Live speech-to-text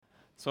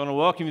So I want to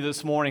welcome you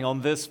this morning on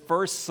this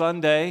first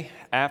Sunday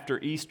after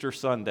Easter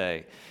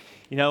Sunday.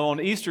 You know, on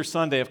Easter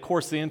Sunday, of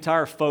course, the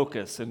entire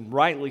focus, and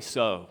rightly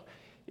so,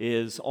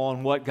 is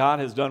on what God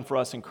has done for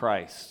us in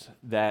Christ,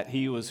 that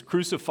He was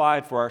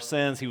crucified for our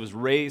sins, He was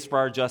raised for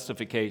our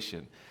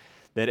justification,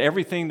 that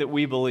everything that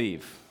we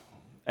believe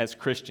as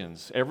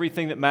Christians,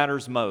 everything that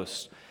matters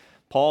most,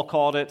 Paul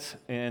called it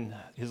in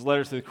his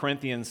letter to the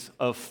Corinthians,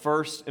 of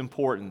first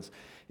importance,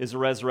 is the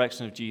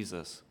resurrection of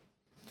Jesus.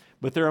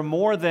 But there are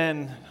more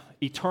than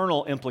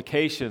eternal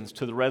implications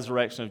to the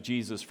resurrection of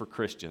Jesus for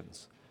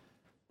Christians.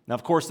 Now,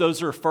 of course,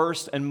 those are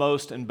first and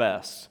most and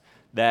best,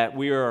 that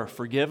we are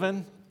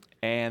forgiven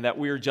and that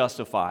we are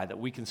justified, that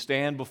we can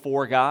stand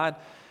before God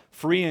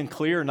free and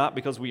clear, not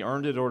because we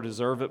earned it or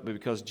deserve it, but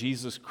because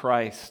Jesus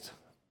Christ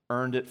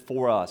earned it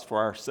for us, for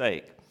our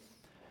sake.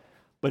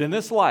 But in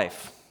this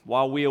life,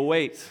 while we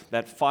await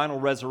that final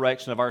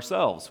resurrection of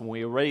ourselves, while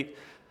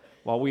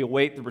we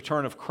await the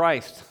return of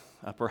Christ,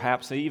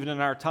 perhaps even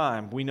in our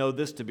time, we know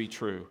this to be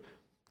true.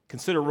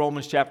 Consider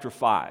Romans chapter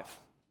 5,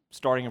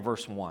 starting in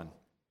verse 1.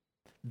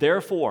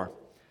 Therefore,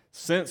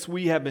 since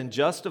we have been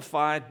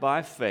justified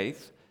by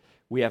faith,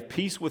 we have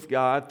peace with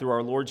God through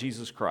our Lord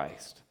Jesus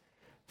Christ.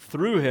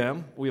 Through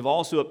Him, we have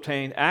also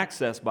obtained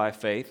access by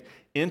faith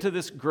into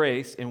this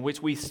grace in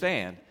which we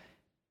stand,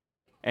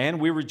 and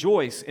we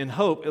rejoice in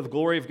hope of the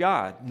glory of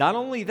God. Not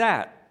only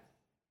that,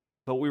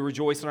 but we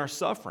rejoice in our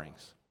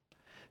sufferings,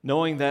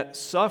 knowing that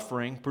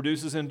suffering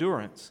produces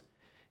endurance,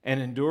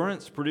 and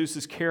endurance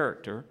produces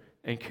character,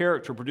 and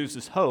character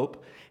produces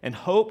hope, and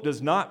hope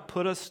does not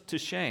put us to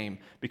shame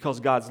because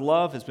God's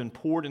love has been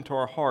poured into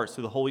our hearts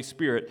through the Holy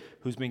Spirit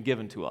who's been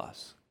given to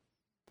us.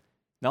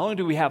 Not only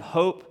do we have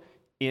hope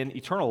in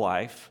eternal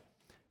life,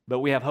 but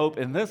we have hope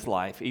in this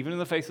life, even in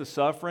the face of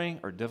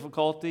suffering or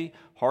difficulty,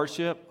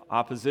 hardship,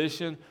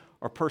 opposition,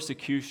 or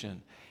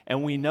persecution.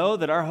 And we know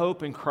that our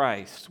hope in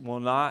Christ will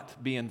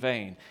not be in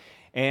vain.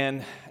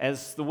 And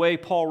as the way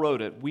Paul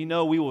wrote it, we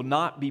know we will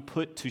not be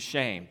put to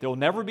shame. There will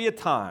never be a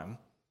time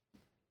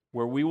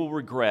where we will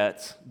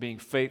regret being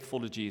faithful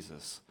to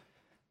Jesus.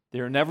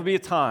 There will never be a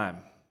time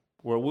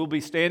where we'll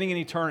be standing in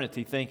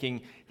eternity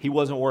thinking He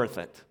wasn't worth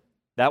it.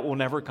 That will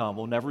never come.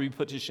 We'll never be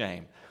put to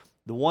shame.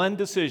 The one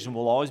decision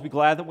we'll always be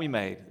glad that we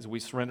made is we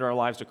surrender our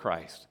lives to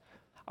Christ.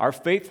 Our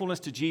faithfulness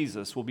to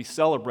Jesus will be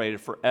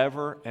celebrated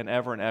forever and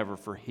ever and ever,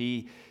 for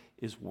He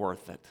is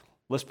worth it.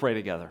 Let's pray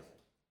together.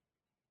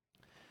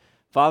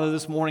 Father,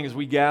 this morning as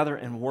we gather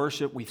and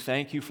worship, we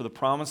thank You for the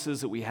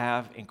promises that we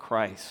have in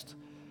Christ.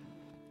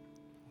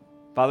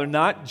 Father,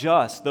 not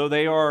just, though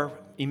they are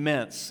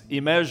immense,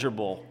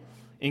 immeasurable,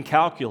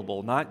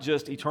 incalculable, not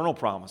just eternal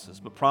promises,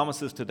 but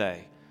promises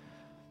today,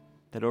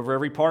 that over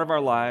every part of our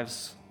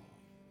lives,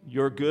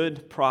 Your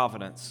good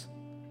providence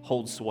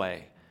holds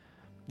sway.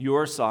 You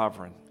are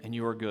sovereign and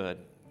You are good.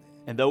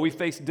 And though we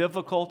face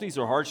difficulties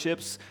or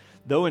hardships,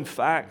 though in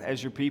fact,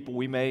 as Your people,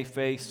 we may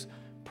face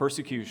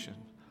persecution,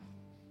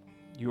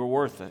 You are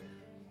worth it.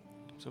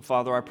 So,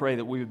 Father, I pray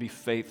that we would be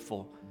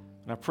faithful.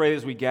 And I pray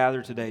as we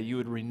gather today, You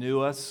would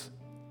renew us.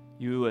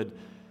 You would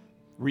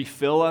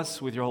refill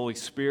us with Your Holy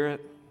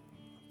Spirit.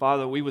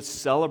 Father, we would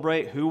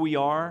celebrate who we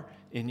are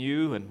in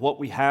You and what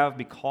we have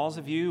because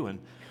of You and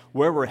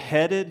where we're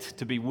headed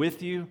to be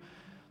with You.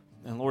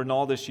 And Lord, in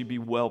all this, You be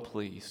well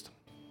pleased.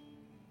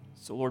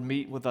 So, Lord,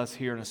 meet with us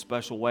here in a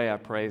special way, I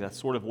pray, that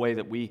sort of way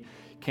that we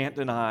can't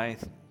deny,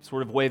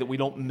 sort of way that we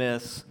don't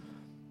miss,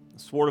 the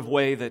sort of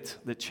way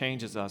that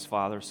changes us,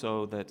 Father,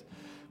 so that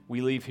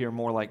we leave here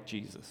more like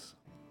Jesus.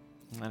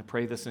 And I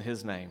pray this in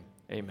His name.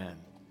 Amen.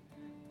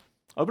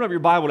 Open up your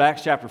Bible to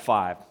Acts chapter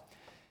 5.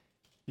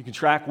 You can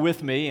track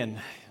with me, and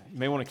you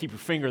may want to keep your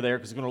finger there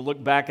because we're going to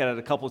look back at it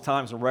a couple of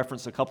times and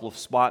reference a couple of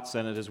spots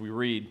in it as we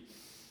read.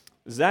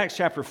 This is Acts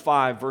chapter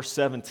 5, verse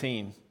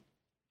 17.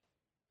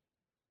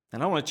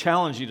 And I want to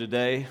challenge you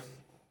today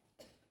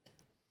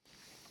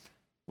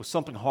with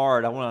something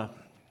hard. I want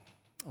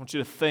you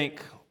to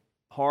think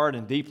hard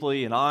and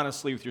deeply and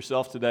honestly with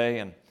yourself today.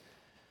 And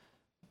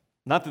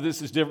not that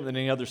this is different than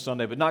any other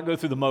Sunday, but not go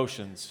through the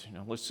motions.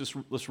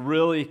 Let's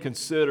really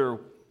consider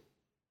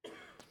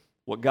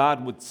what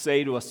God would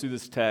say to us through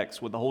this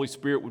text, what the Holy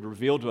Spirit would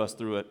reveal to us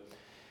through it,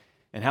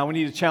 and how we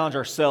need to challenge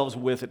ourselves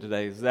with it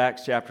today. This is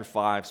Acts chapter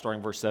 5,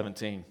 starting verse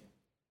 17.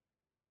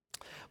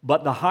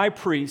 But the high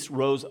priest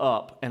rose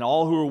up, and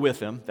all who were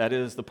with him, that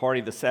is, the party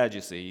of the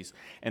Sadducees,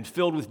 and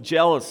filled with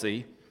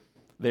jealousy,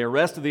 they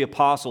arrested the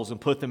apostles and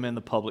put them in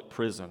the public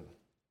prison.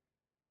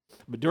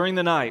 But during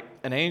the night,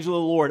 an angel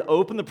of the Lord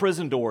opened the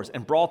prison doors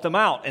and brought them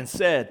out and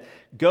said,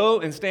 "Go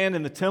and stand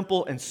in the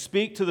temple and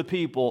speak to the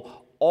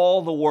people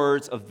all the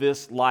words of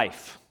this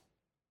life."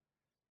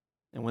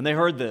 And when they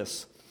heard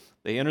this,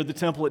 they entered the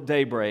temple at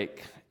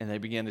daybreak and they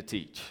began to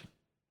teach.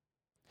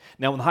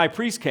 Now when the high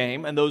priest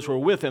came and those who were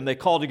with him, they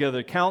called together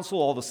the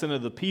council, all the senate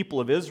of the people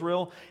of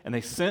Israel, and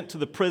they sent to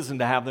the prison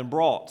to have them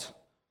brought.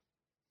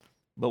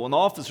 But when the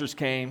officers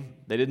came,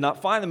 they did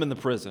not find them in the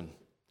prison.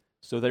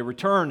 So they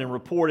returned and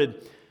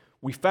reported,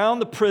 "We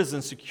found the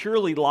prison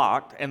securely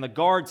locked and the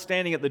guards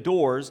standing at the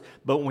doors,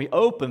 but when we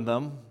opened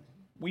them,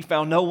 we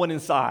found no one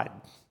inside.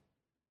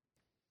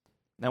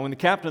 Now, when the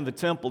captain of the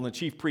temple and the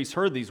chief priests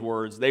heard these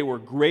words, they were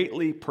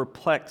greatly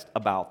perplexed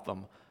about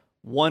them,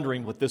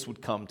 wondering what this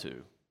would come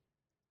to.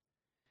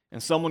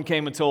 And someone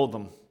came and told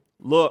them,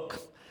 "Look,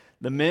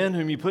 the men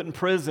whom you put in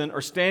prison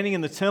are standing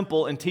in the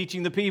temple and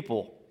teaching the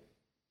people."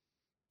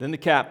 Then the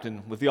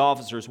captain with the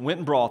officers went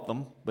and brought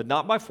them, but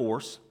not by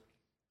force,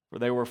 for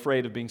they were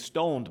afraid of being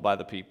stoned by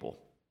the people.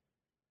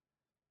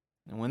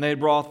 And when they had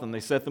brought them,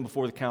 they set them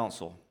before the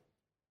council.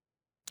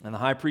 And the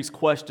high priest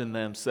questioned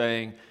them,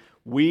 saying,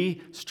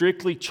 "We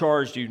strictly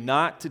charged you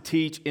not to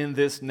teach in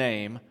this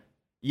name,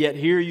 yet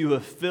here you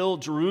have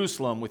filled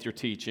Jerusalem with your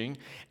teaching,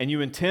 and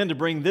you intend to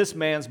bring this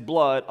man's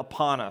blood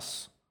upon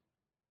us."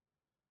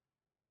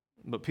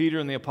 But Peter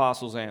and the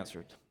apostles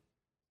answered,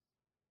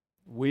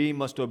 "We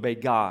must obey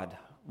God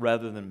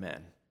rather than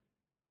men.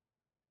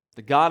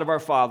 The God of our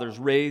fathers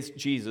raised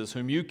Jesus,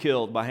 whom you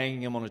killed by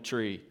hanging him on a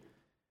tree.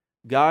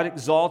 God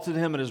exalted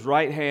him at his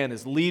right hand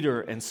as leader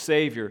and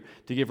Savior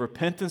to give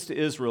repentance to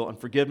Israel and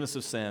forgiveness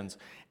of sins,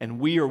 and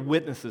we are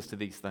witnesses to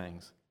these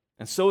things.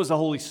 And so is the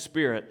Holy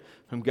Spirit,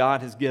 whom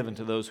God has given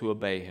to those who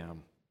obey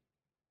him."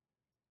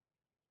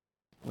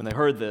 When they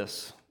heard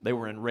this, they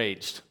were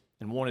enraged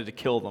and wanted to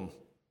kill them.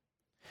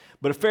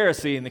 But a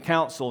Pharisee in the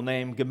council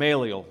named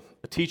Gamaliel,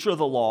 a teacher of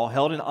the law,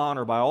 held in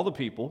honor by all the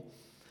people,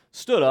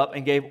 stood up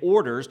and gave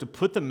orders to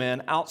put the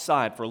men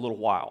outside for a little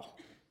while.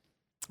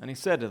 And he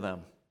said to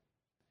them,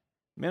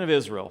 "Men of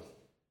Israel,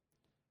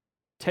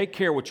 take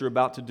care what you're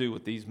about to do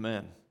with these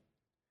men.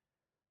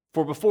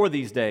 For before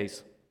these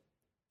days,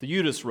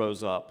 Theudas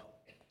rose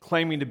up,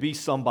 claiming to be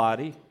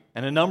somebody,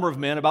 and a number of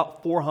men,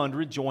 about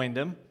 400, joined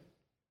him.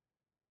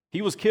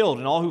 He was killed,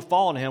 and all who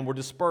followed him were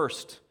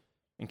dispersed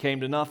and came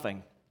to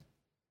nothing.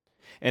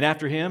 And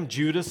after him,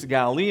 Judas the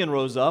Galilean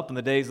rose up in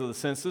the days of the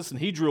census, and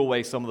he drew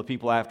away some of the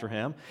people after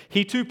him.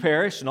 He too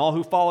perished, and all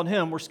who followed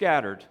him were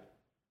scattered.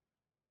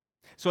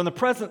 So in the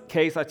present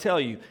case, I tell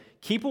you,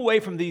 keep away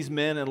from these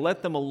men and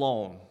let them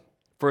alone.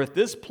 For if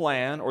this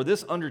plan or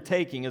this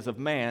undertaking is of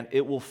man,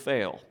 it will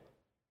fail.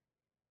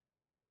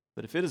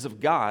 But if it is of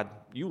God,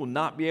 you will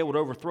not be able to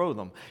overthrow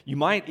them. You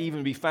might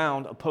even be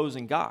found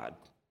opposing God."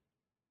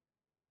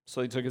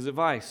 So he took his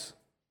advice.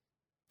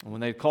 And when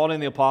they called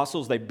in the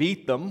apostles, they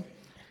beat them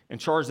and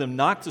charged them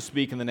not to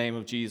speak in the name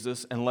of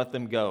Jesus and let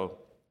them go.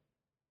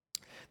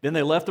 Then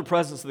they left the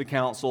presence of the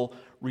council,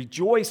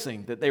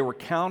 rejoicing that they were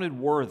counted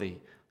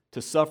worthy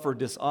to suffer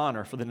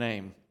dishonor for the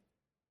name.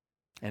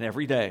 And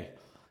every day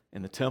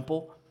in the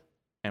temple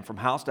and from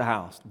house to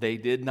house, they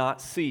did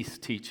not cease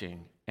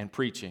teaching and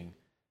preaching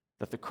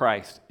that the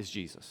Christ is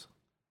Jesus.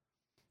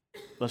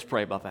 Let's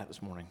pray about that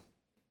this morning.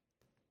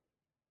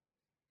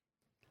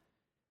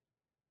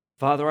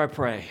 Father, I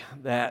pray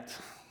that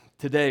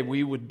today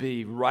we would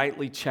be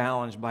rightly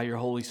challenged by your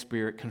Holy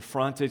Spirit,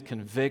 confronted,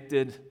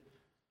 convicted,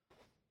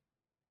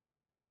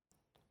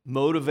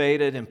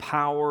 motivated,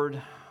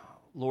 empowered,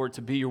 Lord,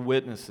 to be your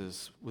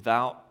witnesses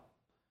without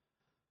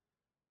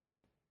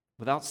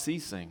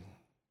ceasing,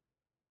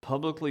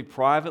 publicly,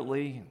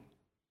 privately.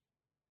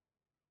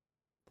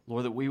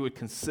 Lord, that we would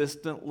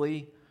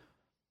consistently,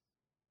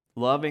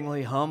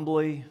 lovingly,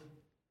 humbly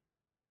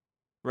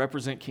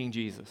represent King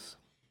Jesus.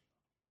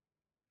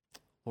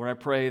 Lord, I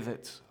pray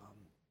that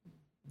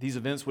these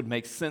events would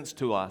make sense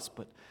to us,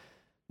 but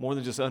more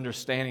than just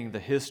understanding the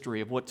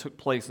history of what took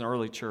place in the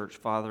early church,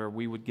 Father,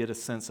 we would get a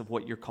sense of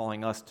what you're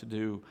calling us to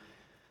do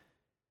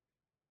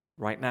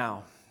right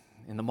now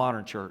in the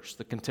modern church,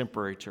 the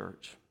contemporary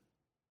church.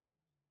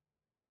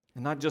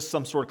 And not just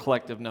some sort of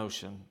collective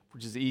notion,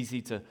 which is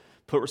easy to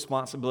put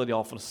responsibility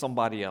off on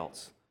somebody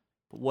else.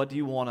 But what do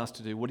you want us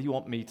to do? What do you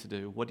want me to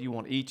do? What do you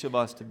want each of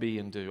us to be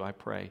and do? I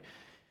pray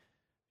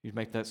you'd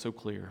make that so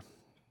clear,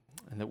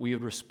 and that we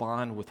would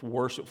respond with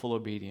worshipful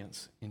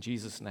obedience. In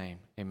Jesus' name,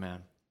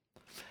 amen.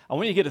 I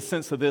want you to get a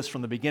sense of this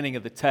from the beginning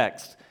of the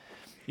text.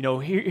 You know,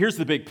 here's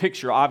the big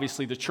picture.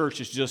 Obviously, the church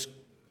is just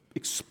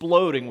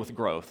exploding with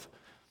growth.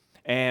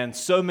 And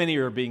so many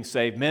are being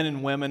saved, men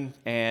and women,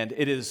 and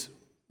it is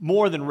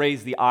more than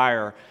raised the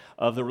ire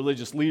of the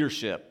religious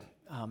leadership.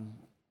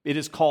 It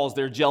has caused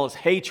their jealous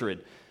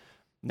hatred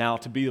now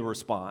to be the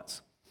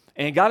response.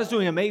 And God is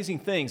doing amazing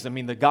things. I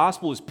mean, the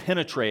gospel is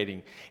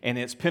penetrating, and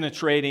it's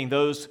penetrating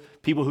those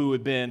people who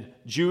had been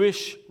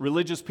Jewish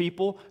religious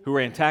people who were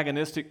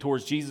antagonistic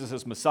towards Jesus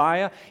as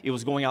Messiah. It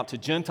was going out to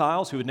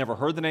Gentiles who had never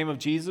heard the name of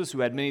Jesus,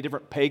 who had many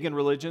different pagan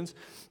religions.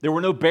 There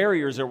were no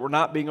barriers that were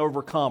not being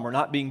overcome or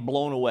not being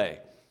blown away.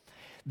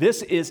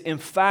 This is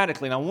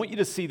emphatically, and I want you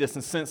to see this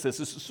and sense this.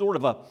 This is sort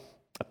of a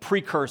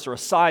precursor, a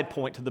side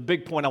point to the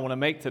big point I want to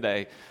make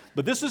today.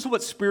 But this is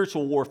what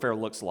spiritual warfare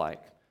looks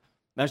like.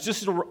 Now, it's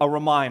just a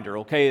reminder,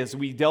 okay, as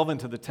we delve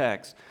into the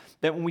text,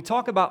 that when we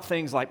talk about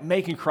things like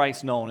making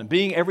Christ known and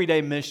being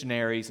everyday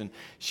missionaries and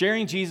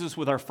sharing Jesus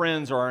with our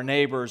friends or our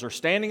neighbors or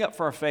standing up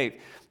for our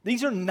faith,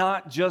 these are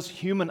not just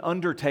human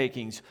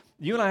undertakings.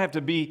 You and I have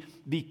to be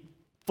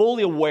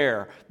fully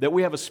aware that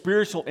we have a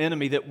spiritual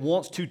enemy that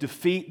wants to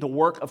defeat the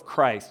work of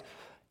Christ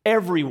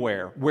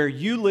Everywhere, where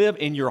you live,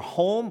 in your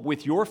home,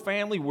 with your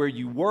family, where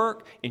you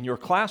work, in your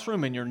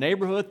classroom, in your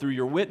neighborhood, through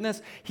your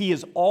witness, he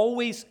is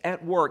always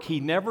at work.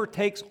 He never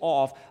takes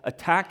off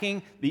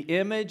attacking the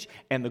image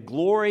and the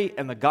glory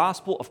and the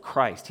gospel of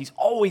Christ. He's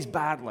always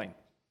battling.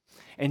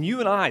 And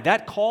you and I,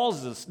 that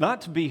causes us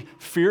not to be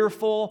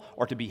fearful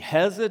or to be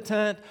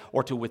hesitant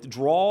or to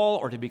withdraw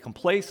or to be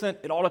complacent.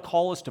 It ought to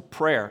call us to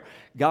prayer.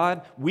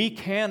 God, we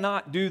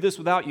cannot do this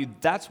without you.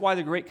 That's why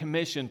the Great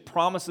Commission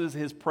promises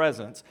his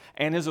presence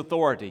and his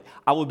authority.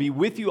 I will be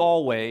with you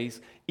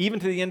always, even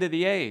to the end of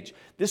the age.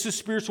 This is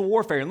spiritual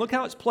warfare. And look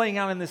how it's playing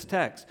out in this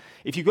text.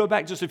 If you go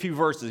back just a few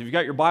verses, if you've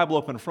got your Bible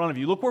open in front of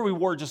you, look where we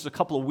were just a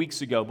couple of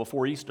weeks ago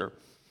before Easter.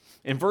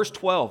 In verse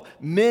 12,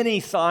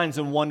 many signs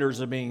and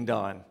wonders are being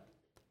done.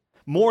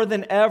 More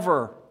than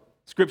ever,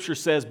 Scripture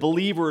says,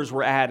 believers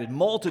were added,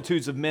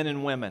 multitudes of men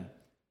and women.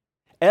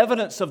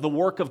 Evidence of the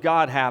work of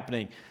God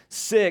happening.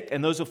 Sick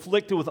and those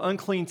afflicted with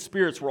unclean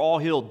spirits were all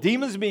healed.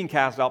 Demons being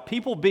cast out,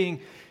 people being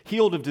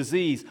healed of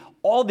disease.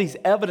 All these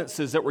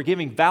evidences that were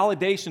giving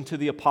validation to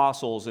the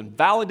apostles and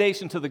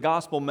validation to the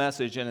gospel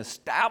message and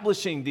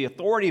establishing the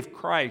authority of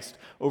Christ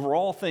over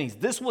all things.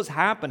 This was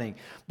happening,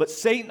 but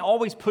Satan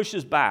always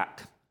pushes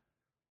back.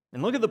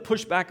 And look at the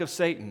pushback of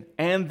Satan.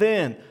 And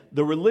then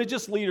the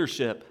religious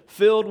leadership,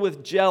 filled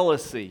with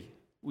jealousy,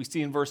 we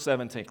see in verse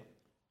 17.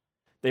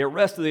 They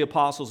arrested the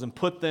apostles and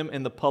put them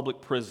in the public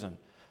prison.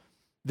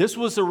 This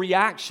was a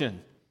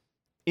reaction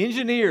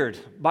engineered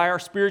by our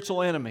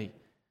spiritual enemy.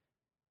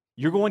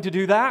 You're going to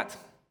do that?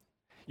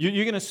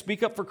 You're going to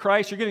speak up for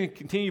Christ? You're going to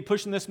continue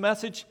pushing this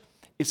message?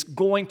 It's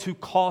going to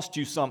cost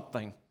you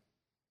something.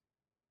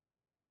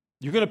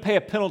 You're going to pay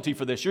a penalty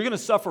for this. You're going to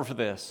suffer for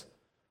this.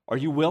 Are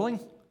you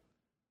willing?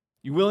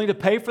 You willing to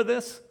pay for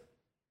this?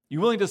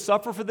 You willing to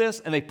suffer for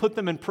this? And they put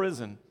them in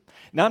prison.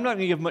 Now, I'm not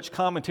going to give much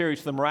commentary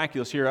to the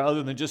miraculous here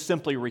other than just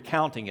simply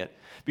recounting it,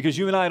 because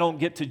you and I don't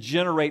get to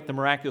generate the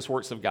miraculous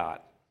works of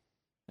God.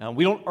 Now,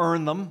 we don't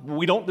earn them.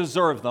 We don't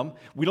deserve them.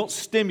 We don't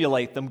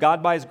stimulate them.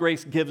 God, by his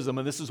grace, gives them,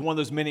 and this is one of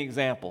those many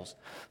examples.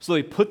 So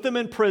they put them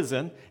in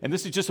prison, and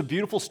this is just a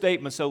beautiful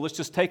statement, so let's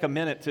just take a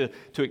minute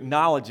to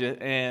acknowledge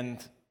it and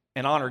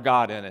honor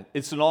God in it.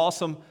 It's an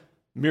awesome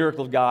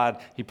miracle of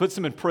God. He puts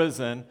them in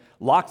prison,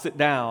 locks it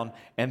down,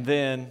 and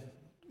then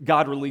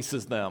God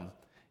releases them.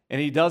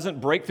 And he doesn't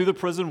break through the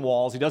prison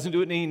walls. He doesn't do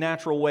it in any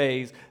natural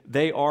ways.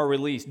 They are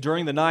released.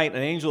 During the night,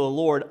 an angel of the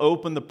Lord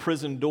opened the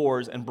prison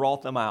doors and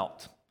brought them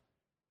out.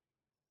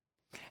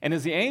 And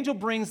as the angel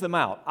brings them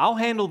out, I'll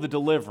handle the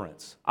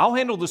deliverance. I'll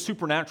handle the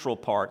supernatural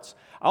parts.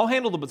 I'll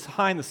handle the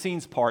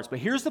behind-the-scenes parts. But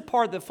here's the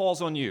part that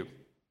falls on you.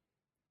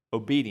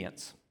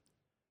 Obedience,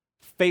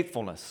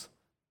 faithfulness,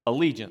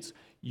 allegiance.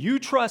 You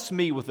trust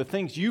me with the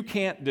things you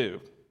can't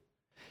do.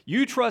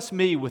 You trust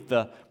me with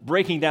the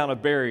breaking down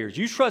of barriers.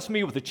 You trust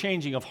me with the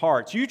changing of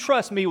hearts. You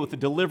trust me with the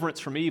deliverance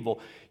from evil.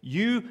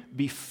 You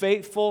be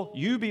faithful.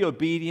 You be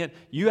obedient.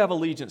 You have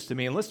allegiance to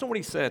me. And listen to what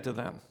he said to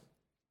them.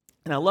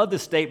 And I love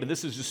this statement.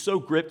 This is just so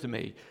gripped to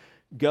me.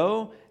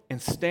 Go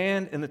and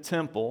stand in the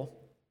temple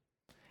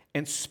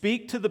and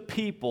speak to the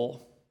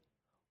people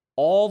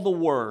all the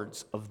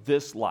words of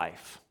this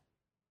life.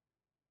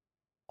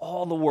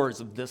 All the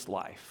words of this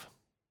life.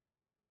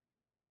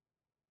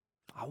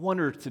 I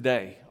wonder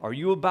today, are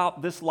you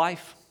about this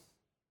life?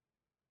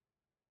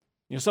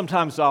 You know,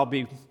 sometimes I'll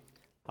be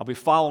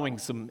following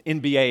some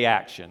NBA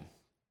action,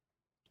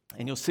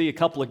 and you'll see a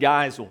couple of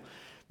guys will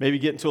maybe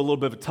get into a little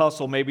bit of a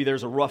tussle. Maybe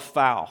there's a rough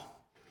foul,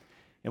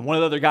 and one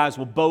of the other guys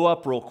will bow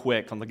up real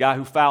quick on the guy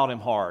who fouled him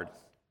hard,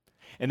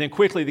 and then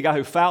quickly the guy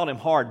who fouled him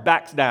hard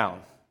backs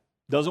down,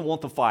 doesn't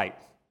want the fight,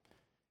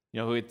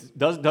 it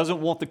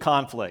doesn't want the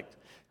conflict,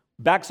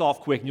 backs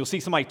off quick, and you'll see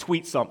somebody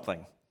tweet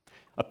something.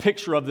 A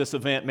picture of this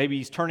event, maybe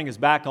he's turning his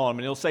back on him,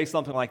 and he'll say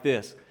something like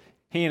this: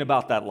 he ain't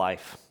about that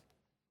life.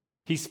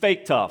 He's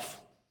fake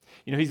tough.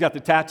 He's got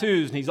the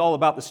tattoos, and he's all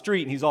about the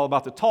street, and he's all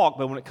about the talk,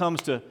 but when it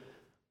comes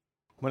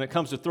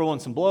to throwing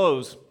some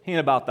blows, he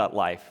ain't about that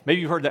life. Maybe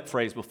you've heard that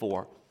phrase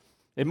before.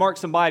 It marks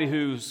somebody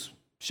who's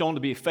shown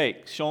to be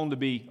fake, shown to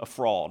be a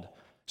fraud,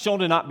 shown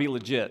to not be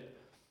legit.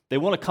 They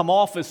want to come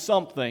off as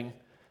something,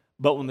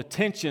 but when the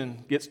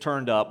tension gets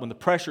turned up, when the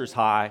pressure's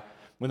high,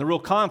 when the real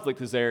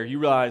conflict is there, you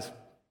realize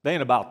they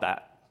ain't about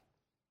that.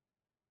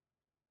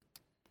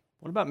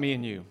 What about me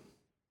and you?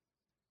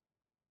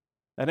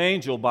 An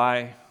angel,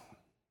 by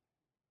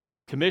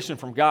commission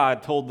from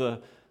God, told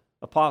the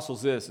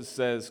apostles this. It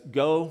says,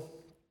 go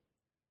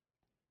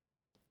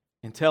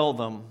and tell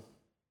them,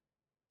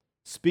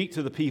 speak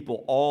to the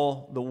people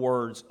all the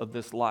words of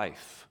this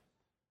life.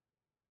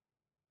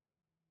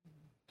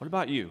 What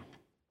about you?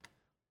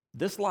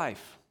 This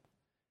life.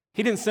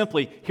 He didn't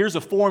simply, here's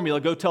a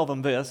formula, go tell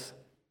them this.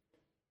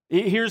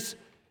 Here's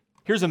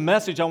a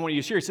message I want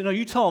you to share. He said, no,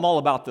 you tell them all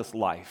about this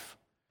life.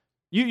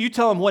 You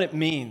tell them what it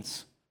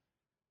means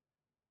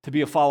to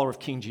be a follower of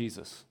King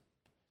Jesus.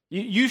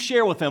 You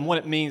share with them what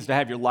it means to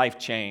have your life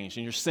changed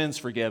and your sins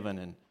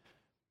forgiven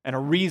and a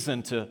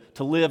reason to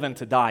live and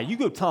to die. You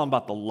go tell them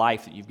about the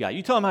life that you've got.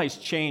 You tell them how he's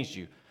changed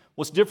you,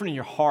 what's different in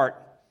your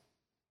heart,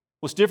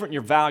 What's different in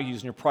your values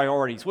and your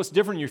priorities? What's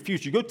different in your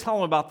future? Go tell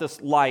them about this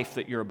life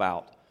that you're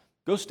about.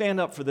 Go stand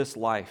up for this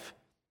life.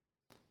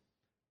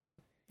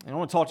 And I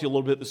want to talk to you a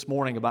little bit this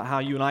morning about how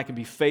you and I can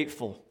be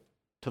faithful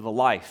to the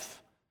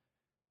life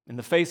in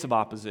the face of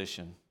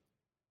opposition,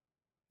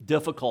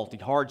 difficulty,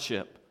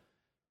 hardship,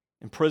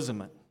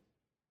 imprisonment.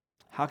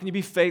 How can you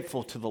be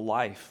faithful to the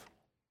life?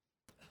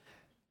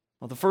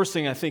 Well, the first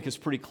thing I think is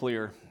pretty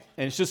clear,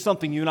 and it's just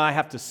something you and I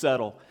have to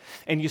settle.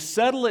 And you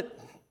settle it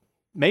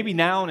maybe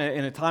now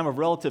in a time of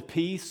relative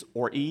peace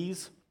or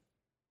ease,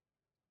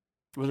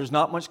 where there's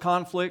not much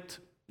conflict,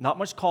 not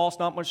much cost,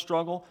 not much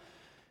struggle.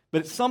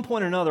 But at some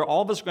point or another,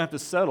 all of us are going to have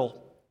to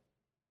settle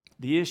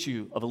the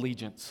issue of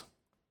allegiance.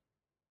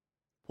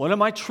 What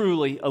am I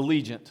truly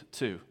allegiant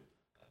to?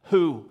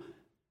 Who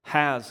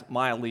has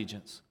my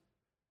allegiance?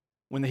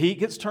 When the heat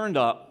gets turned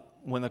up,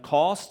 when the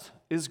cost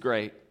is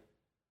great,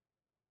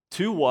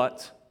 to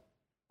what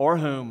or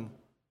whom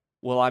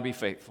will I be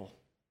faithful?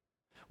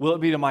 Will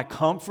it be to my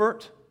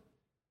comfort?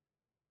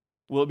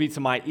 Will it be to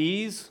my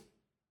ease?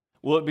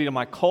 Will it be to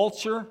my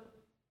culture?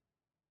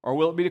 Or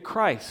will it be to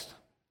Christ?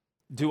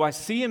 Do I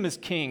see him as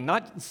king,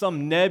 not in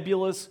some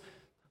nebulous,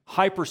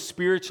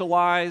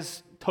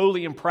 hyper-spiritualized,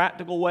 totally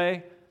impractical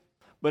way,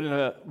 but in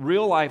a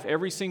real life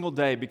every single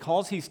day?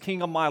 Because he's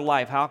king of my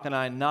life, how can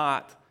I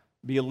not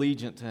be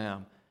allegiant to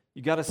him?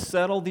 You got to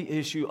settle the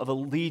issue of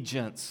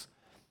allegiance.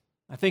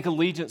 I think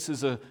allegiance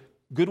is a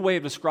good way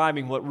of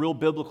describing what real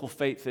biblical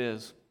faith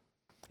is.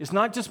 It's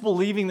not just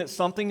believing that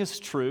something is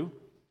true.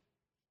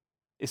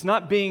 It's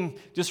not being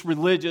just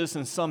religious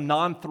in some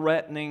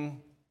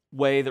non-threatening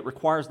way that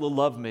requires little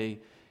of me.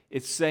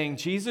 It's saying,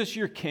 Jesus,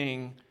 you're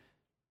king,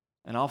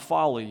 and I'll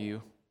follow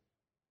you,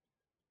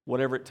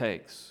 whatever it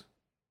takes,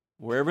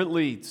 wherever it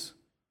leads,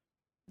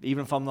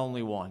 even if I'm the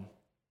only one.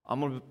 I'm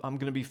going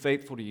to be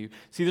faithful to you.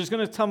 See, there's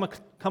going to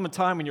come a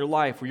time in your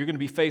life where you're going to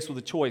be faced with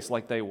a choice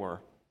like they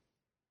were.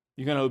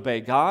 You're going to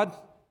obey God,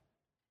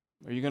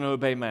 or you're going to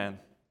obey man.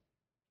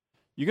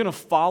 You're going to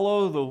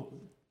follow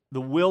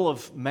the will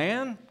of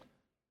man,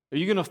 or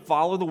you're going to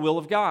follow the will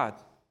of God.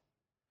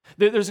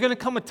 There's going to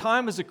come a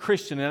time as a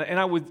Christian, and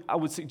I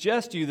would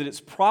suggest to you that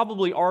it's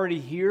probably already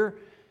here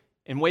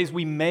in ways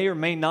we may or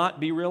may not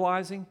be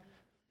realizing.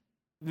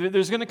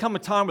 There's going to come a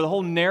time where the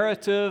whole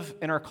narrative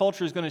in our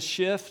culture is going to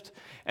shift,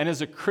 and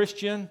as a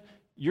Christian,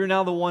 you're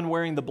now the one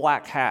wearing the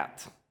black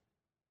hat.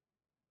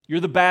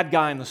 You're the bad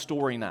guy in the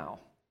story now.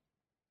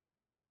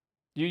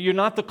 You're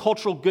not the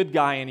cultural good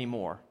guy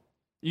anymore.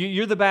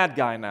 You're the bad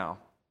guy now.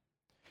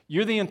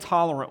 You're the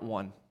intolerant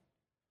one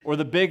or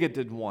the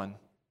bigoted one.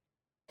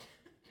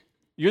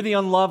 You're the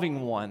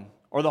unloving one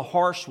or the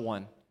harsh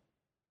one.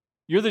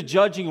 You're the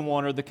judging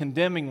one or the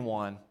condemning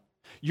one.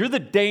 You're the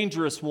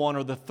dangerous one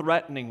or the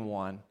threatening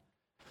one.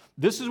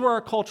 This is where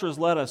our culture has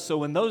led us.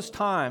 So in those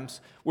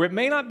times where it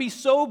may not be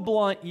so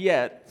blunt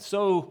yet,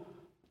 so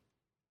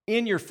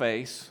in your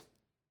face,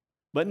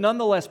 but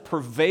nonetheless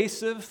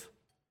pervasive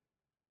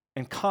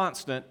and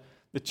constant,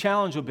 the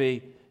challenge will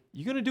be,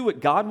 you going to do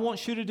what God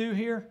wants you to do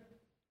here?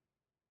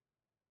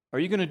 Or are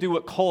you going to do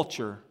what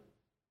culture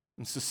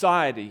and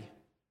society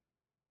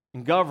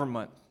and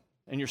government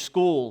and your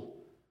school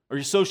or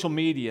your social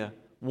media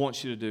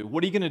wants you to do?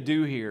 What are you going to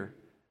do here?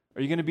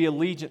 Are you going to be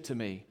allegiant to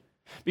me?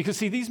 Because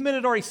see, these men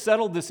had already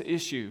settled this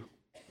issue.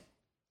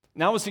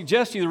 Now I would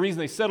suggest to you the reason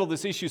they settled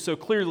this issue so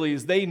clearly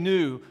is they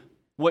knew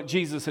what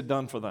Jesus had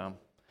done for them.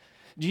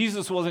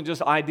 Jesus wasn't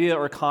just idea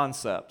or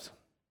concept.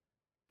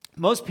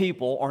 Most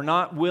people are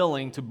not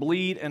willing to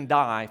bleed and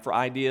die for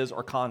ideas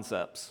or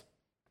concepts.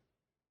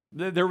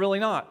 They're really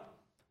not.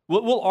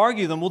 We'll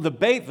argue them, we'll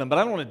debate them, but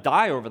I don't want to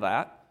die over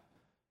that.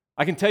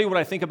 I can tell you what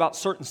I think about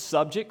certain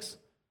subjects.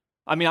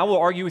 I mean, I will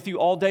argue with you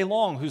all day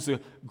long who's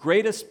the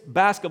greatest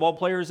basketball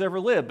player who's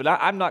ever lived, but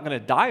I'm not going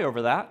to die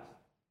over that.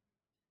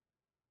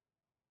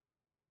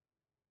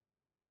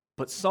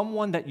 But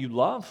someone that you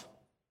love,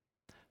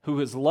 who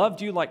has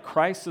loved you like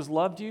Christ has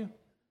loved you,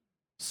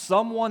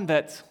 someone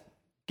that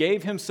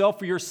gave himself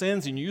for your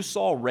sins and you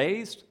saw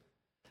raised,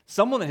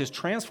 someone that has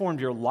transformed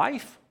your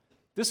life,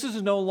 this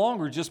is no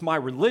longer just my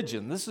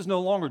religion. This is no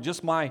longer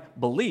just my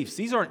beliefs.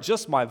 These aren't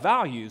just my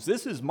values.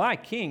 This is my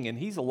king, and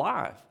he's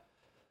alive.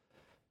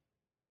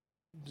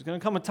 There's going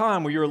to come a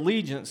time where your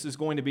allegiance is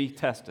going to be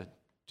tested.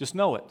 Just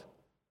know it.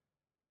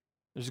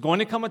 There's going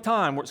to come a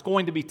time where it's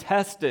going to be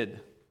tested.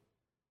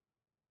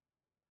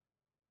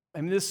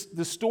 I mean, this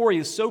story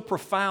is so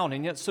profound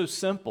and yet so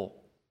simple.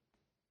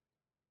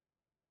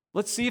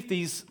 Let's see if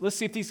these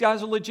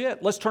guys are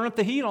legit. Let's turn up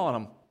the heat on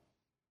them.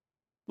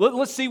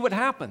 Let's see what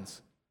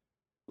happens.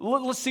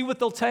 Let's see what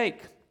they'll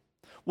take.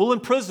 We'll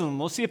imprison them.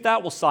 We'll see if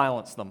that will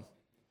silence them.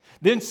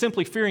 Then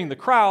simply fearing the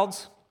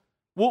crowds,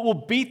 we'll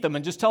beat them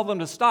and just tell them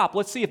to stop.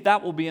 Let's see if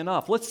that will be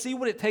enough. Let's see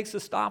what it takes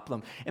to stop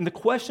them. And the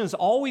question is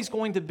always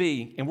going to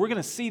be, and we're going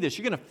to see this,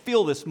 you're going to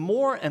feel this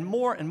more and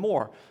more and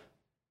more.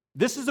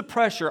 This is the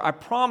pressure, I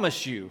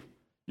promise you,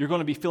 you're going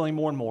to be feeling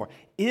more and more.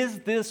 Is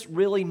this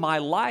really my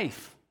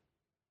life?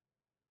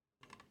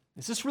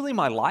 Is this really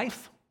my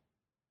life?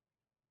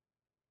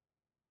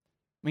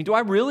 I mean, do I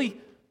really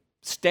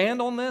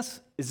stand on this?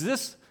 Is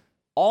this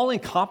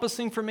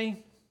all-encompassing for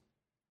me?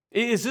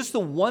 Is this the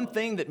one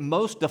thing that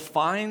most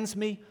defines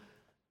me,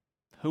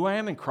 who I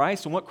am in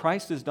Christ and what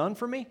Christ has done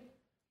for me?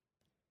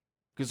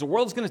 Because the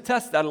world's going to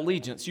test that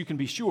allegiance, you can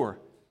be sure.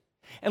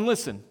 And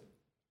listen,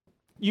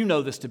 you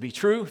know this to be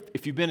true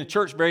if you've been in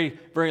church very,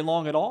 very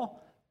long at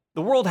all.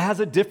 The world has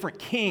a different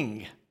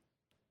king.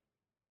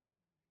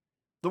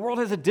 The world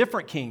has a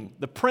different king,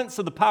 the prince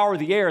of the power of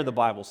the air, the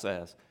Bible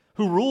says,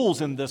 who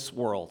rules in this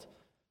world.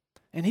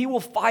 And he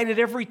will fight at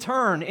every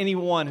turn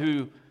anyone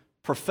who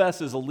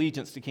professes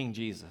allegiance to King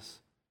Jesus.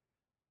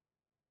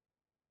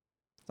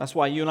 That's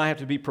why you and I have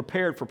to be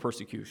prepared for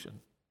persecution.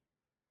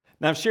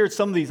 Now, I've shared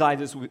some of these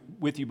ideas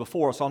with you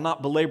before, so I'll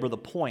not belabor the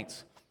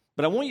points,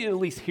 but I want you to at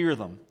least hear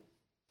them.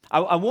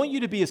 I want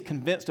you to be as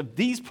convinced of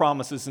these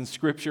promises in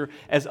Scripture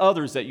as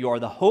others that you are,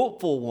 the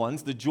hopeful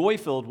ones, the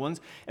joy-filled ones,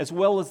 as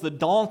well as the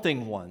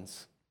daunting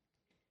ones.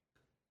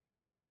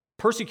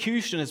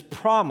 Persecution is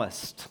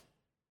promised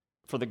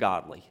for the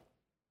godly,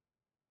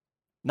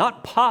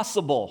 not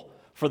possible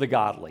for the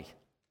godly.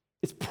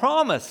 It's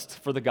promised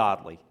for the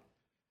godly.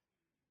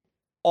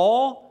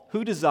 All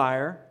who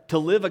desire to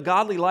live a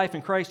godly life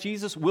in Christ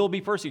Jesus will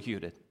be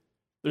persecuted.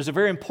 There's a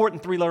very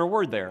important three-letter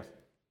word there,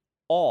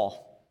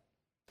 all.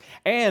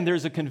 And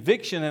there's a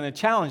conviction and a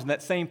challenge in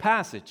that same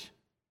passage.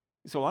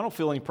 So I don't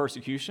feel any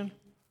persecution.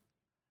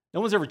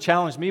 No one's ever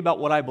challenged me about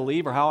what I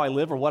believe or how I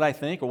live or what I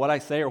think or what I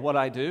say or what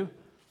I do.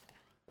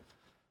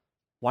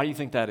 Why do you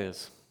think that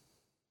is?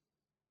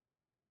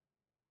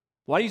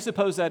 Why do you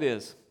suppose that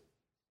is?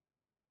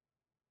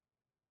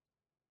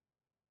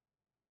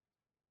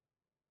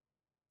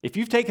 If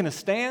you've taken a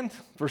stand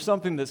for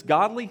something that's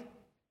godly,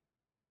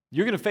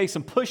 you're going to face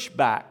some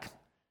pushback.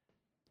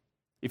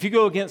 If you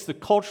go against the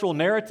cultural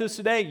narratives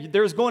today,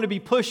 there's going to be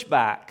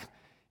pushback.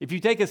 If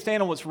you take a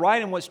stand on what's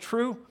right and what's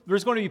true,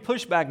 there's going to be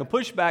pushback. And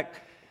pushback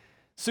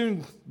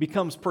soon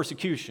becomes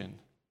persecution.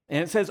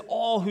 And it says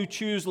all who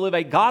choose to live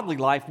a godly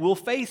life will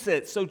face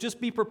it. So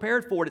just be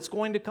prepared for it. It's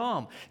going to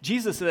come.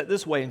 Jesus said it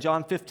this way in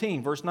John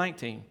 15, verse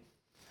 19.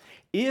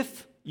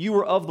 If you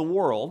were of the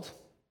world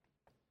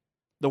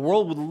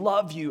would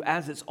love you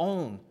as its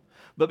own.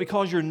 But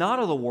because you're not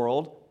of the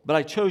world, but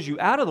I chose you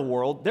out of the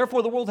world,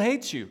 therefore the world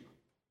hates you.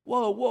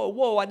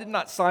 Whoa, I did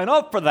not sign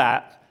up for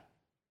that.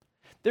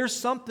 There's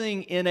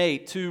something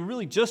innate to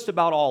really just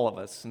about all of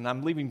us, and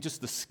I'm leaving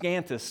just the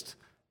scantest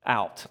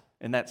out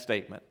in that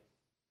statement.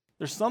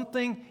 There's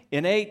something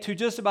innate to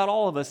just about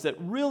all of us that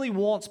really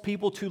wants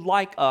people to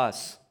like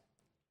us.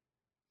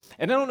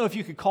 And I don't know if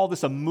you could call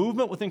this a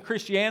movement within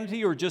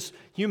Christianity or just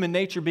human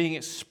nature being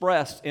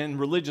expressed in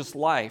religious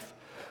life.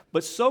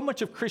 But so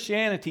much of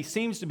Christianity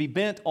seems to be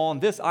bent on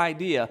this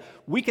idea.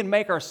 We can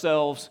make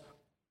ourselves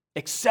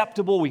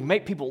acceptable. We can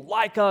make people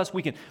like us.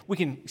 We can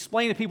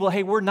explain to people,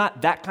 hey, we're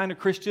not that kind of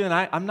Christian.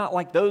 I'm not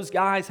like those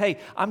guys. Hey,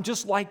 I'm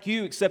just like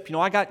you, except,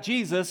 I got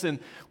Jesus. And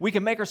we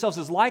can make ourselves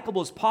as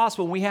likable as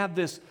possible. And we have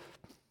this,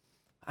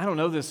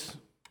 this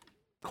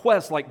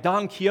quest like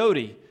Don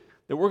Quixote,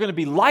 that we're going to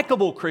be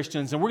likable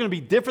Christians and we're going to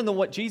be different than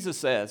what Jesus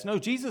says. No,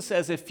 Jesus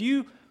says, if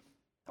you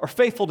are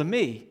faithful to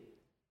me,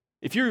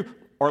 if you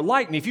are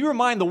like me, if you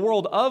remind the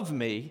world of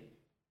me,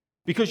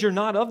 because you're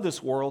not of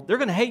this world, they're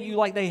going to hate you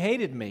like they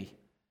hated me.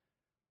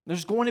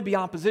 There's going to be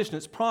opposition,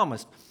 it's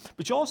promised.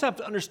 But you also have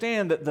to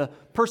understand that the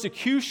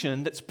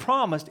persecution that's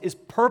promised is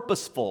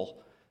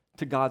purposeful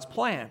to God's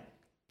plan.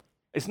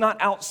 It's not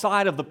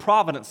outside of the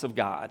providence of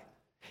God.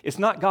 It's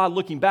not God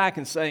looking back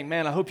and saying,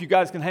 man, I hope you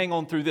guys can hang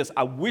on through this.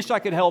 I wish I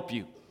could help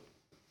you.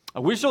 I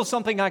wish there was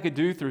something I could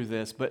do through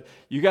this, but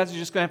you guys are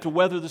just going to have to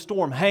weather the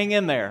storm. Hang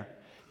in there.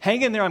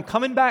 Hang in there. I'm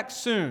coming back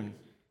soon.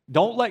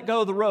 Don't let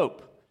go of the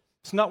rope.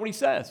 It's not what he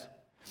says.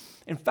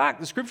 In fact,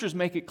 the scriptures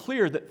make it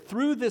clear that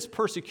through this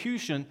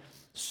persecution,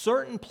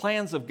 certain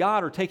plans of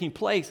God are taking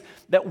place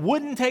that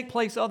wouldn't take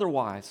place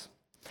otherwise.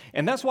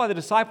 And that's why the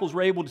disciples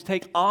were able to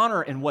take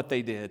honor in what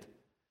they did,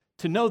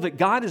 to know that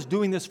God is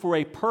doing this for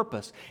a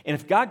purpose. And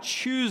if God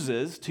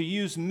chooses to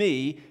use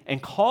me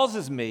and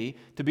causes me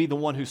to be the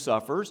one who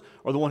suffers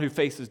or the one who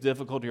faces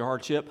difficulty or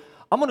hardship,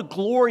 I'm going to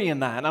glory in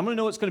that, and I'm going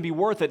to know it's going to be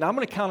worth it, and I'm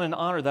going to count it an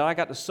honor that I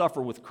got to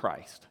suffer with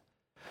Christ.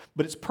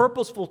 But it's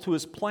purposeful to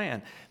his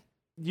plan.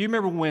 You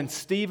remember when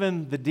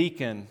Stephen the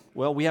deacon,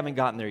 well, we haven't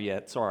gotten there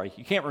yet, sorry.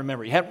 You can't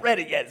remember. You haven't read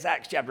it yet. It's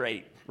Acts chapter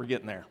 8. We're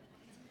getting there.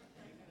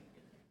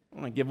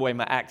 I'm going to give away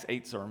my Acts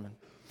 8 sermon.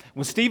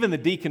 When Stephen the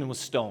deacon was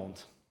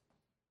stoned,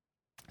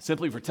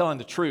 simply for telling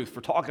the truth,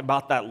 for talking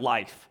about that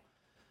life,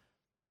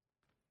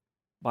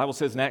 the Bible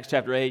says in Acts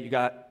chapter 8, you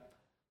got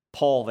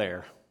Paul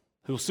there,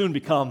 who will soon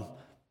become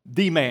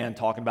the man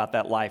talking about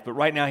that life. But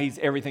right now, he's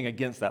everything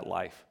against that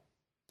life.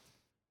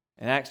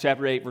 And Acts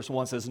chapter 8, verse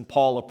 1 says, and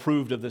Paul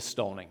approved of this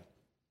stoning.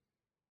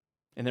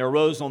 And there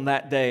arose on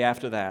that day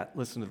after that,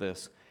 listen to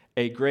this,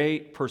 a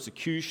great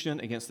persecution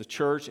against the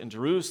church in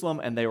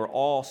Jerusalem, and they were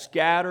all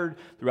scattered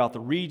throughout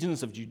the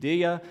regions of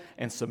Judea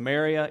and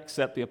Samaria,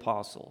 except the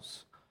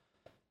apostles.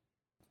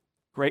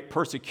 Great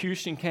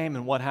persecution came,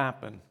 and what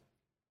happened?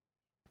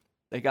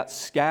 They got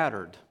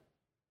scattered.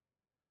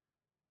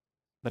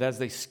 But as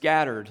they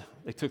scattered,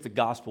 they took the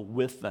gospel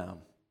with them.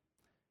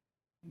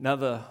 Now,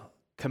 the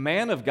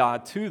command of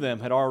God to them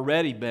had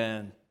already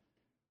been,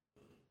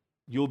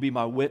 you'll be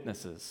my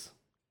witnesses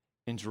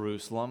in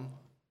Jerusalem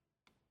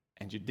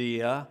and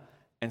Judea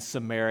and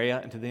Samaria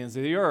and to the ends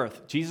of the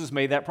earth. Jesus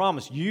made that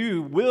promise.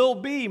 You will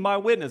be my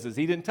witnesses.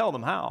 He didn't tell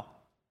them how.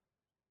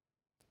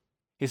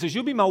 He says,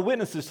 you'll be my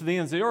witnesses to the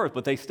ends of the earth,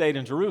 but they stayed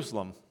in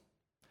Jerusalem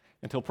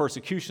until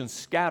persecution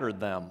scattered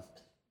them.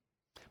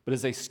 But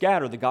as they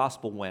scattered, the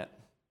gospel went.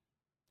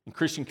 And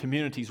Christian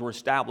communities were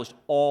established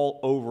all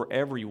over,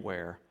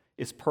 everywhere.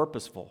 It's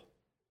purposeful.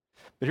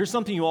 But here's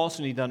something you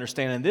also need to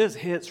understand, and this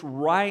hits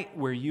right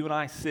where you and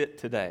I sit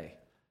today.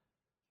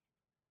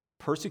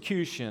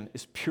 Persecution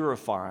is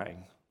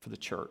purifying for the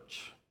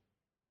church.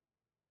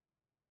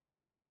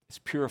 It's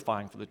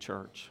purifying for the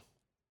church.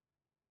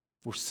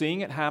 We're seeing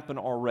it happen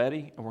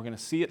already, and we're going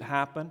to see it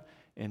happen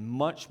in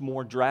much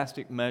more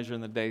drastic measure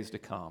in the days to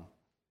come.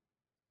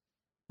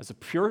 As a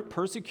pure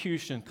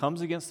persecution comes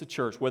against the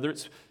church, whether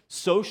it's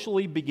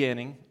socially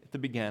beginning at the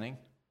beginning,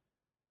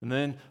 and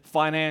then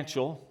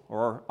financial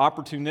or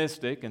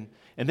opportunistic, and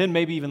then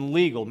maybe even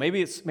legal.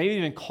 Maybe it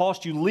even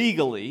cost you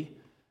legally,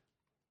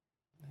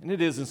 and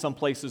it is in some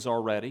places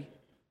already.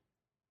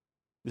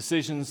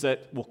 Decisions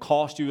that will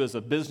cost you as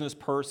a business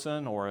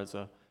person or as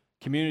a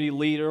community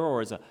leader or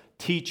as a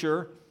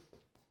teacher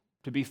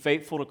to be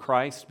faithful to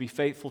Christ, to be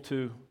faithful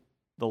to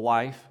the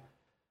life.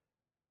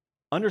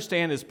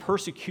 Understand, as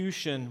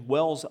persecution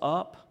wells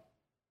up,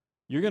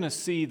 you're going to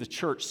see the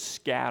church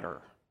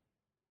scatter.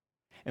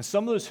 And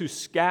some of those who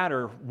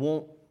scatter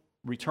won't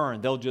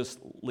return. They'll just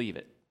leave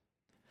it.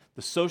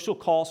 The social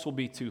costs will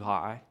be too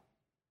high.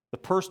 The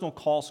personal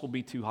costs will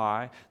be too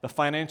high. The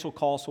financial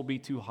costs will be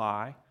too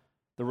high.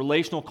 The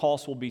relational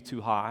costs will be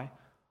too high.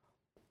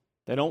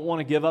 They don't want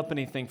to give up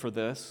anything for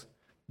this.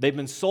 They've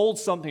been sold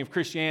something of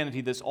Christianity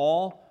that's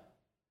all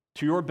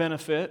to your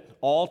benefit,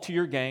 all to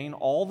your gain,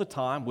 all the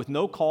time, with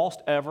no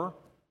cost ever,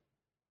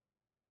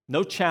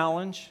 no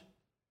challenge.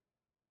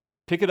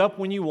 Pick it up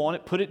when you want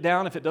it, put it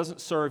down if it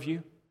doesn't serve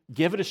you,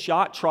 give it a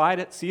shot, try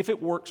it, see if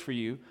it works for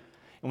you.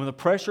 And when the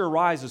pressure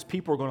arises,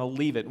 people are going to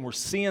leave it, and we're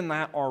seeing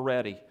that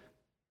already.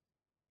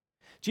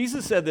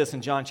 Jesus said this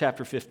in John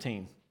chapter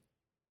 15,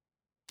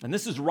 and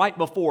this is right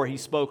before he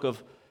spoke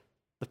of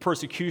the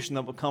persecution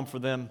that would come for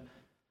them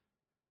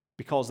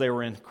because they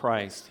were in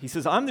Christ. He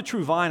says, I'm the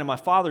true vine, and my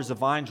Father's a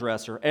vine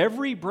dresser.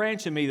 Every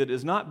branch in me that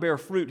does not bear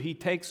fruit, he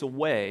takes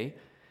away,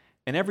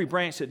 and every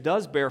branch that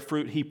does bear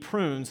fruit, he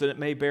prunes that it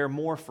may bear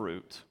more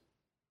fruit.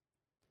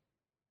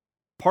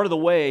 Part of the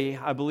way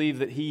I believe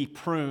that he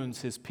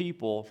prunes his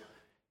people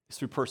is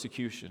through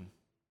persecution.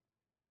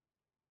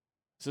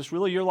 Is this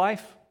really your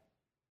life?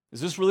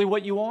 Is this really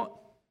what you want?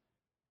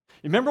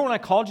 Remember when I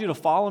called you to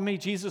follow me,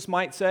 Jesus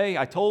might say,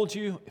 I told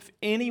you, if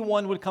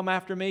anyone would come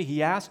after me, he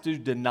has to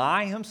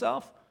deny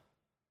himself.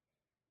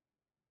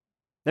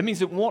 That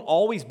means it won't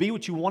always be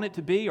what you want it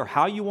to be or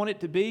how you want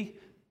it to be.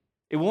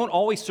 It won't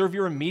always serve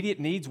your immediate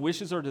needs,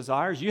 wishes, or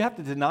desires. You have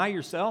to deny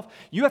yourself.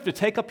 You have to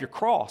take up your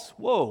cross.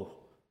 Whoa.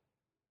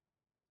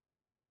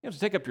 You have to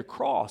take up your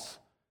cross.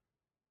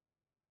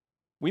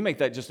 We make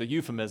that just a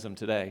euphemism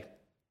today.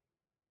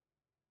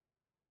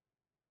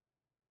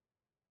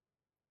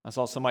 I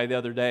saw somebody the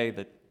other day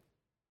that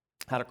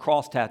had a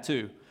cross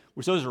tattoo,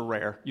 which those are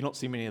rare. You don't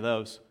see many of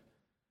those.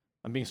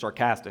 I'm being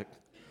sarcastic.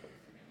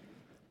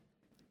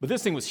 But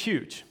this thing was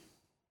huge.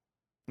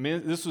 I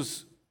mean, this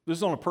was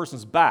on a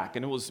person's back,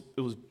 and it was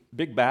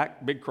big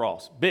back, big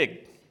cross,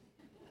 big.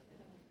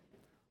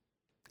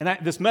 And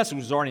this message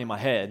was already in my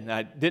head, and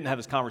I didn't have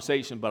this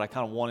conversation, but I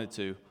kind of wanted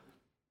to.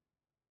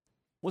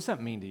 What's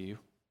that mean to you?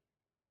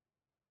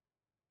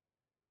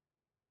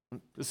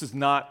 This is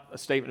not a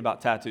statement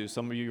about tattoos.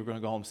 Some of you are going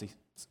to go home and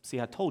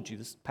see, I told you,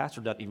 this pastor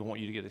doesn't even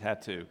want you to get a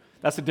tattoo.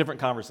 That's a different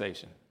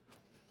conversation.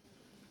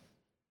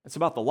 It's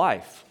about the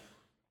life.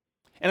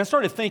 And I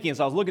started thinking as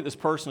I was looking at this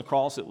person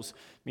across, it was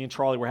me and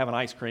Charlie were having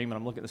ice cream, and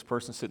I'm looking at this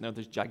person sitting there with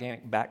this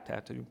gigantic back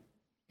tattoo.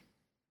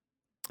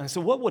 And so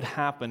what would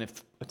happen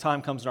if a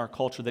time comes in our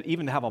culture that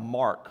even to have a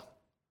mark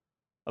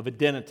of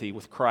identity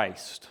with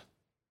Christ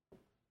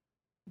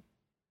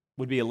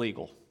would be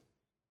illegal?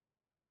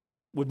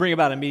 Would bring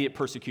about immediate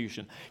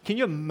persecution. Can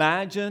you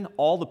imagine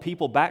all the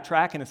people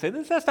backtracking and say,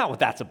 that's not what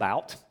that's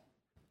about.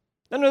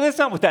 No, that's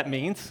not what that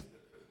means.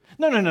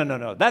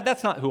 No.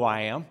 That's not who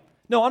I am.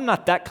 No, I'm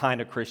not that kind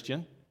of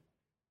Christian.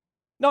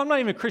 No, I'm not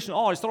even a Christian at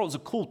all. I just thought it was a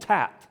cool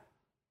tat.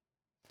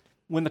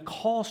 When the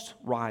cost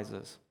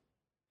rises.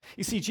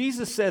 You see,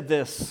 Jesus said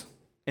this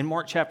in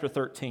Mark chapter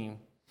 13.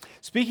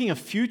 Speaking of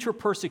future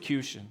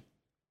persecution,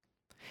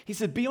 he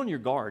said, be on your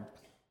guard.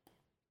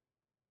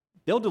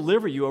 They'll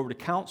deliver you over to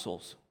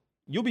councils.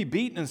 You'll be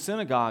beaten in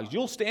synagogues.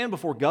 You'll stand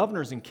before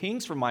governors and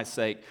kings for my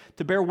sake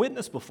to bear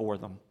witness before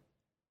them.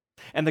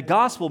 And the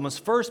gospel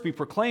must first be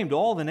proclaimed to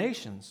all the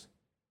nations.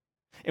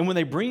 And when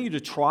they bring you to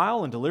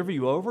trial and deliver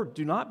you over,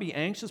 do not be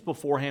anxious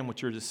beforehand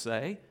what you're to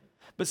say,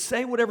 but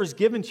say whatever's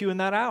given to you in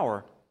that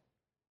hour.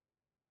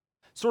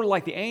 Sort of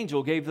like the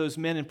angel gave those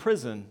men in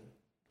prison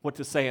what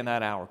to say in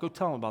that hour. Go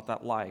tell them about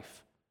that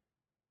life.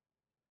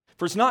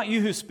 For it's not you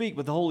who speak,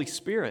 but the Holy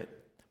Spirit.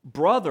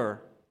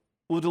 Brother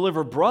will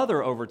deliver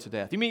brother over to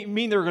death. You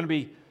mean there are going to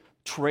be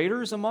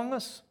traitors among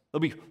us?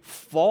 There'll be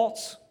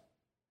false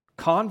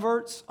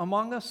converts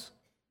among us?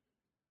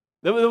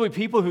 There'll be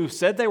people who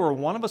said they were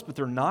one of us, but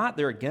they're not.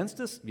 They're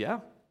against us? Yeah.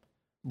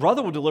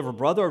 Brother will deliver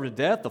brother over to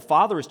death. The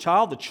father his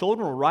child. The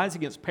children will rise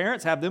against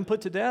parents, have them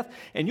put to death.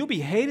 And you'll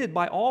be hated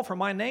by all for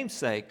my name's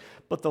sake.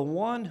 But the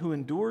one who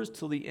endures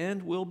till the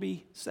end will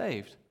be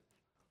saved.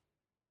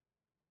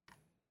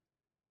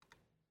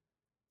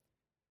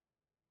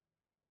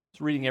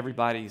 I was reading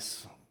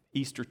everybody's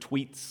Easter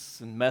tweets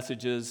and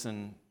messages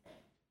and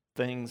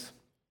things.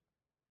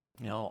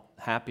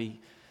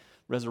 Happy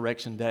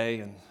Resurrection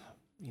Day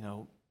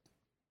and,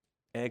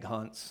 egg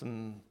hunts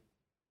and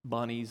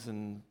bunnies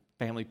and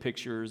family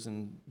pictures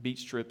and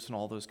beach trips and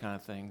all those kind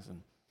of things.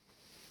 And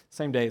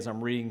same day as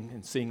I'm reading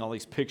and seeing all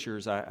these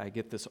pictures, I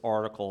get this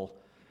article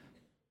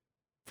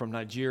from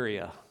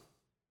Nigeria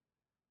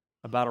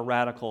about a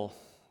radical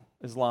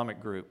Islamic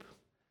group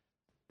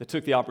that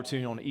took the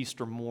opportunity on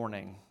Easter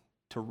morning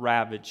to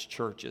ravage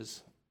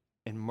churches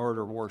and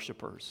murder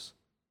worshipers.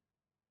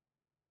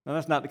 Now,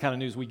 that's not the kind of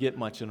news we get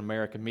much in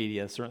American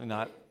media, certainly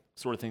not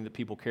the sort of thing that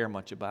people care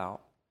much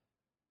about.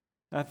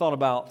 And I thought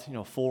about,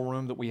 a full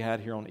room that we had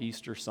here on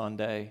Easter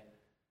Sunday.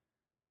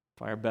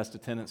 Probably our best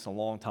attendance in a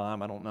long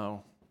time, I don't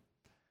know.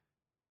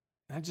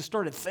 And I just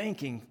started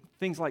thinking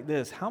things like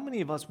this. How many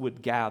of us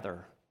would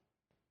gather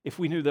if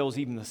we knew there was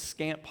even a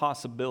scant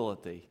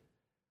possibility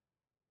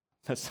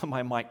that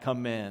somebody might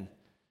come in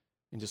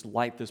and just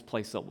light this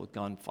place up with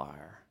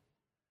gunfire?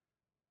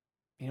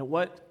 At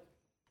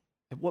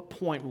what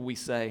point would we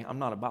say, I'm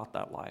not about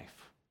that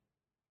life?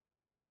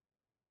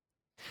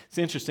 It's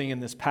interesting in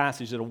this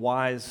passage that a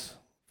wise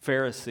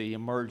Pharisee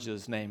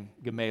emerges named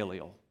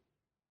Gamaliel.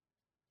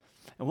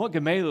 And what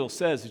Gamaliel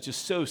says is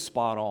just so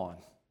spot on.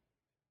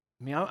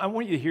 I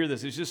want you to hear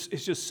this. It's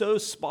just so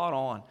spot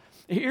on.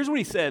 Here's what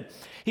he said.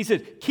 He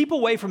said, keep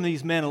away from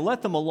these men and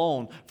let them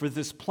alone, for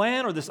this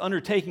plan or this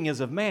undertaking is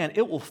of man,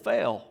 it will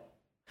fail.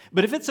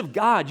 But if it's of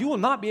God, you will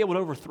not be able to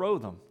overthrow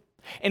them.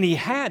 And he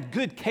had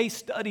good case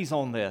studies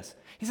on this.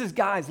 He says,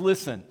 guys,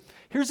 listen,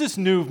 here's this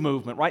new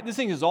movement, right? This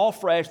thing is all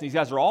fresh, and these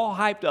guys are all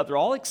hyped up. They're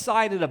all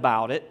excited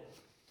about it.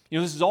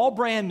 This is all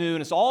brand new,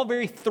 and it's all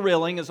very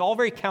thrilling. It's all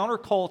very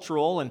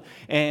countercultural,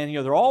 and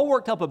they're all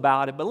worked up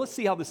about it. But let's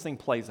see how this thing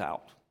plays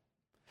out.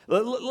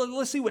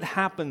 Let's see what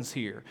happens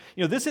here.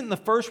 This isn't the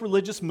first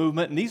religious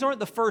movement, and these aren't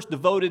the first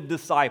devoted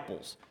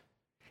disciples.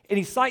 And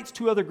he cites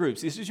two other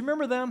groups. He says, you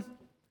remember them?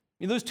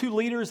 Those two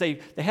leaders, they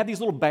had these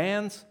little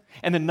bands,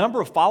 and the number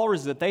of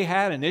followers that they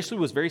had initially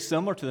was very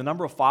similar to the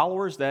number of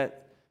followers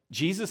that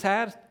Jesus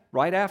had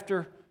right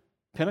after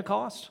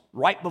Pentecost,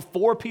 right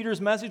before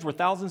Peter's message where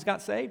thousands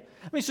got saved.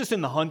 It's just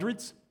in the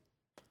hundreds.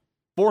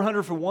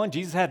 400 for one.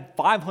 Jesus had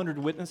 500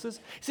 witnesses.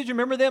 He said, you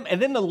remember them?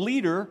 And then the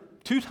leader,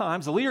 2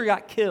 times, the leader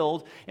got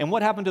killed, and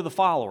what happened to the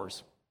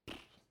followers?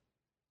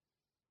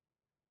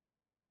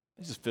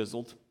 They just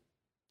fizzled.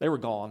 They were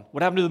gone.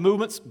 What happened to the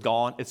movements?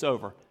 Gone. It's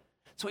over.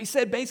 So he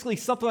said basically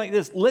something like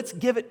this: let's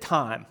give it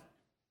time.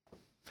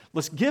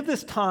 Let's give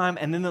this time,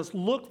 and then let's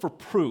look for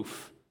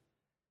proof,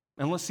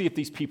 and let's see if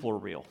these people are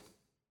real.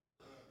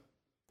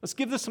 Let's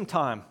give this some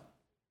time.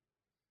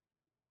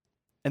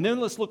 And then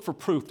let's look for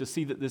proof to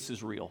see that this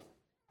is real.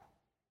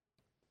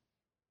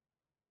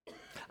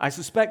 I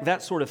suspect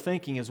that sort of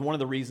thinking is one of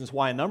the reasons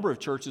why a number of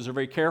churches are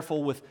very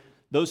careful with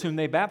those whom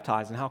they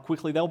baptize and how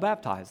quickly they'll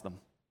baptize them.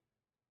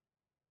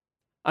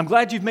 I'm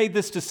glad you've made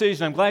this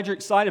decision. I'm glad you're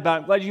excited about it.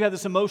 I'm glad you had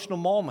this emotional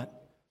moment.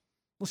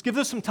 Let's give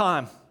this some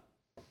time.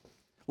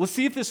 Let's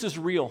see if this is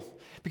real.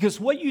 Because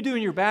what you do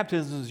in your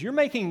baptism is you're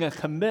making a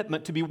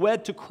commitment to be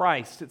wed to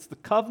Christ. It's the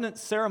covenant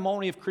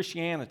ceremony of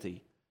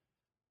Christianity.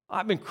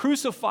 I've been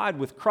crucified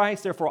with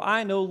Christ, therefore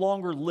I no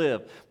longer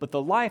live. But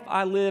the life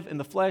I live in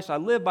the flesh, I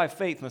live by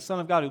faith in the Son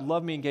of God who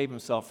loved me and gave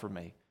himself for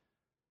me.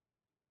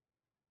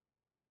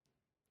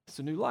 It's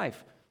a new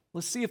life.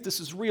 Let's see if this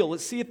is real.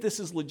 Let's see if this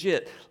is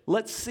legit.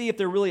 Let's see if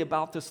they're really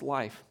about this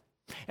life.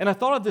 And I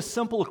thought of this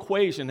simple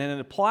equation, and it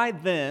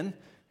applied then,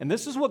 and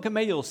this is what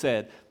Gamaliel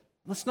said.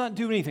 Let's not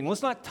do anything.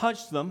 Let's not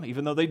touch them,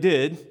 even though they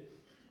did.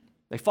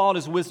 They followed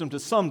his wisdom to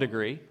some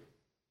degree.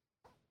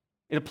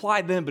 It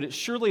applied then, but it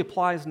surely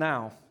applies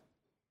now.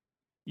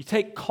 You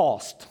take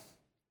cost.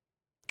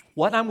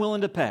 What I'm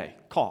willing to pay,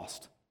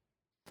 cost,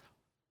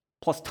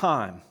 plus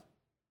time.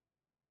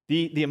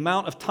 The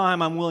amount of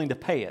time I'm willing to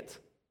pay it.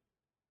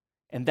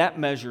 And that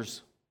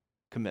measures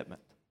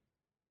commitment.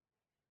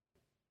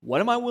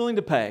 What am I willing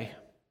to pay?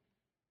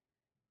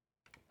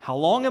 How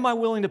long am I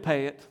willing to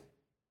pay it?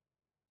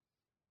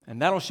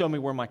 And that'll show me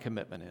where my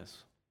commitment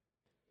is.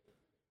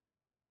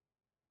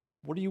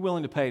 What are you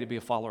willing to pay to be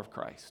a follower of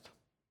Christ?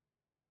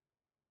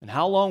 And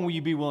how long will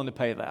you be willing to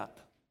pay that?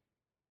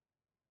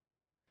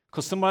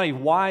 Because somebody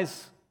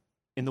wise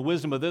in the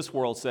wisdom of this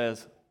world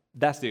says,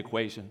 that's the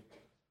equation.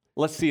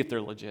 Let's see if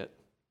they're legit.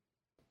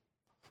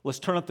 Let's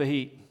turn up the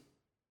heat.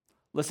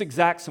 Let's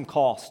exact some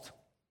cost.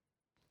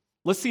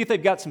 Let's see if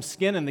they've got some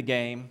skin in the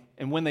game,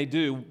 and when they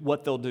do,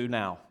 what they'll do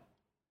now.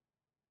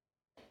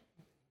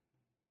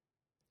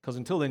 Because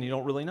until then, you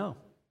don't really know.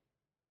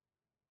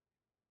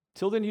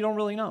 Till then, you don't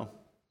really know.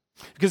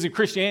 Because in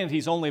Christianity,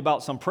 it's only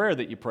about some prayer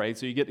that you prayed,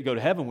 so you get to go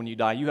to heaven when you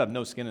die. You have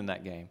no skin in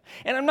that game.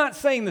 And I'm not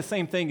saying the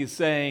same thing as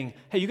saying,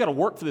 hey, you got to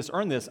work for this,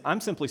 earn this.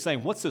 I'm simply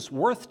saying, what's this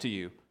worth to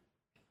you?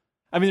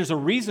 I mean, there's a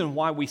reason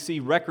why we see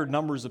record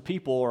numbers of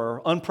people,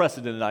 or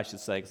unprecedented, I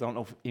should say, because I don't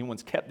know if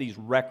anyone's kept these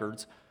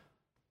records.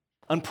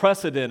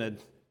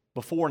 Unprecedented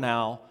before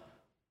now,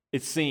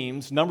 it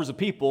seems, numbers of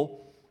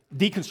people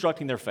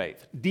deconstructing their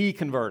faith,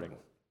 deconverting,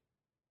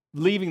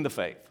 leaving the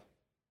faith.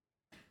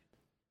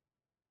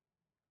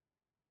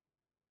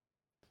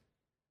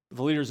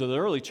 The leaders of the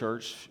early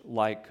church,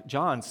 like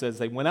John says,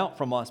 they went out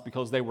from us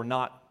because they were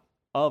not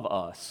of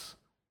us.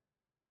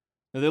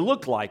 Now, they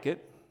looked like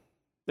it.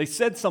 They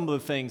said some of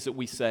the things that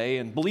we say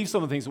and believed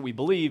some of the things that we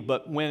believe,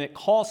 but when it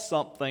cost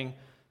something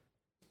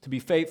to be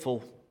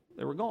faithful,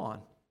 they were gone.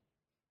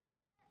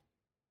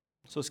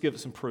 So let's give it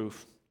some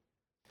proof.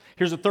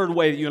 Here's a third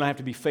way that you and I have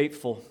to be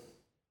faithful.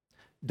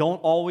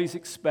 Don't always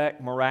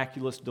expect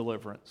miraculous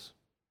deliverance,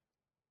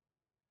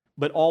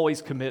 but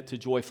always commit to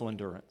joyful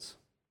endurance.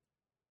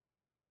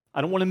 I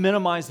don't want to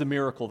minimize the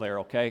miracle there,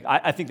 okay?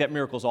 I think that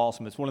miracle is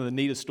awesome. It's one of the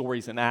neatest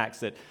stories in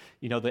Acts that,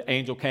 the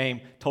angel came,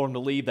 told them to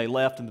leave, they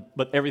left,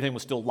 but everything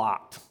was still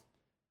locked.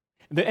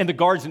 And the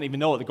guards didn't even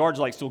know it. The guards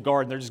are still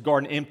guarding. They're just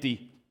guarding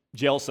empty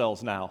jail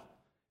cells now.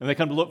 And they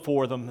come to look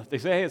for them. They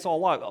say, hey, it's all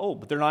locked. Oh,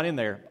 but they're not in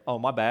there. Oh,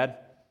 my bad.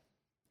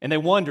 And they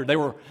wondered.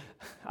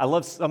 I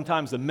love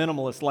sometimes the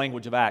minimalist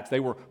language of Acts. They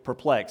were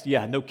perplexed.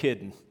 Yeah, no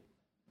kidding.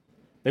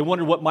 They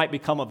wondered what might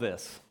become of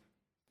this.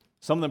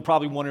 Some of them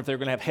probably wondered if they were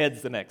going to have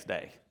heads the next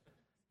day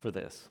for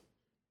this.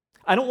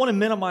 I don't want to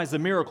minimize the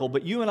miracle,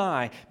 but you and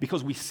I,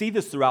 because we see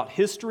this throughout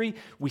history,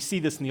 we see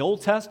this in the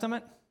Old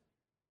Testament.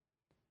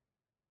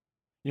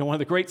 One of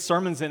the great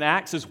sermons in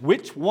Acts is,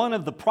 which one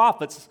of the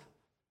prophets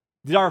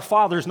did our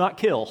fathers not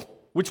kill?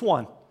 Which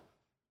one?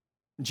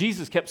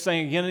 Jesus kept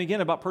saying again and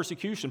again about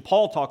persecution.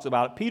 Paul talks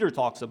about it. Peter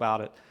talks about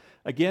it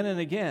again and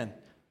again.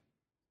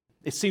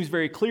 It seems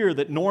very clear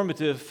that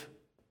normative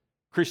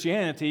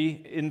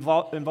Christianity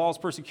involves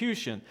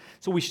persecution.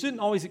 So we shouldn't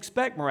always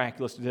expect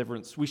miraculous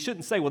deliverance. We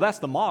shouldn't say, well, that's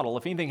the model.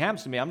 If anything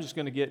happens to me, I'm just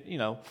going to get,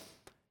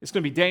 it's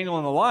going to be Daniel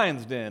in the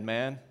lion's den,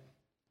 man.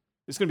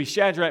 It's going to be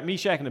Shadrach,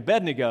 Meshach, and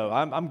Abednego.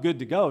 I'm good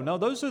to go. No,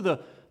 those are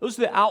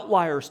the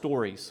outlier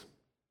stories.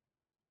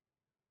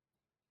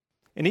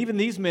 And even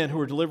these men who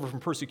were delivered from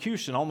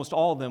persecution, almost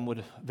all of them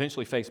would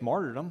eventually face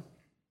martyrdom.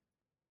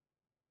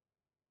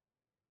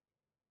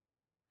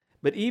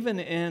 But even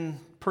in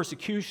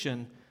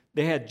persecution,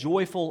 they had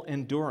joyful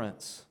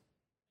endurance.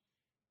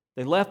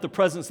 They left the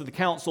presence of the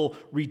council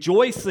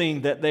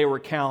rejoicing that they were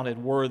counted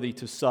worthy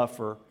to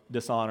suffer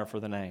dishonor for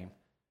the name.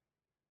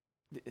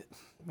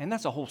 Man,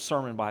 that's a whole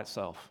sermon by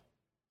itself.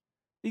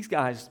 These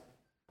guys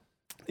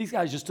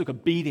just took a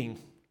beating.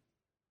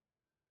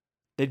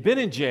 They'd been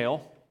in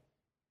jail.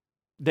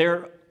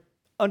 They're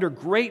under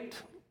great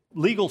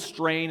legal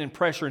strain and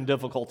pressure and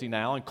difficulty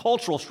now, and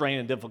cultural strain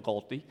and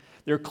difficulty.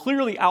 They're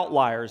clearly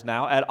outliers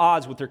now, at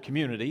odds with their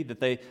community that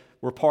they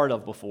were part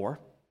of before.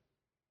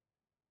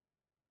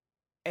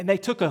 And they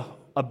took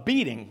a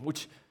beating,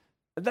 which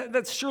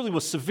that surely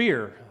was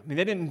severe. I mean,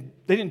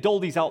 they didn't dole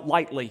these out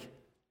lightly.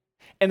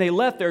 And they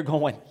left there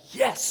going,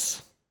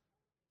 yes!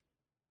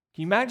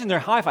 Can you imagine their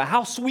high five?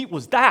 How sweet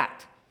was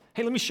that?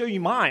 Hey, let me show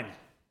you mine.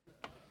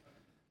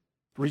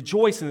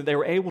 Rejoicing that they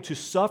were able to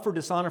suffer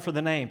dishonor for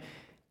the name.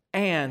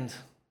 And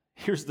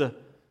here's the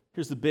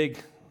big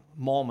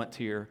moment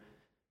here.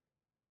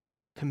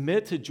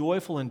 Commit to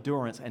joyful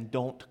endurance and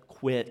don't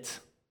quit.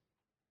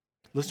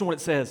 Listen to what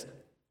it says.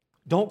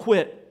 Don't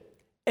quit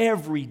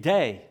every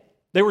day.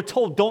 They were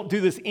told don't do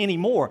this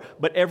anymore,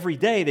 but every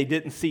day they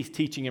didn't cease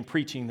teaching and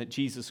preaching that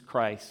Jesus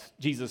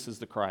is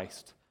the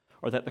Christ,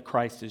 or that the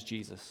Christ is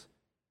Jesus.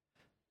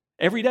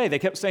 Every day they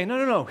kept saying,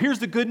 no, here's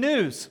the good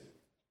news.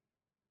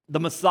 The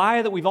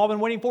Messiah that we've all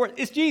been waiting for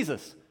is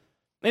Jesus.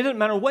 It doesn't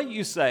matter what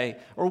you say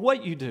or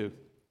what you do.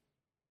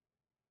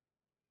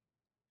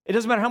 It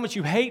doesn't matter how much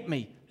you hate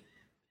me.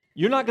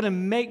 You're not going to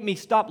make me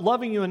stop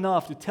loving you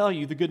enough to tell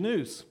you the good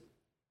news.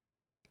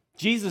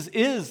 Jesus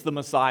is the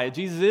Messiah.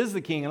 Jesus is the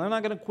King, and I'm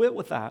not going to quit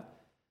with that.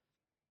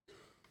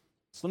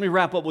 So let me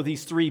wrap up with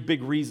these three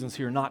big reasons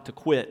here not to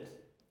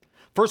quit.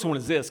 First one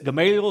is this,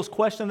 Gamaliel's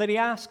question that he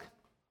asked.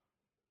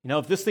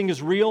 If this thing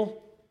is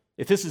real,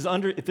 if this is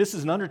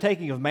an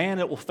undertaking of man,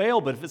 it will fail,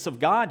 but if it's of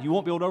God, you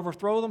won't be able to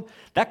overthrow them.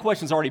 That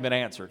question's already been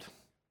answered.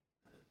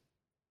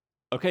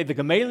 Okay, the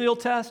Gamaliel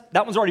test,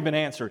 that one's already been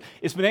answered.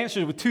 It's been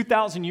answered with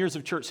 2,000 years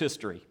of church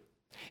history.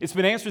 It's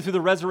been answered through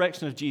the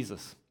resurrection of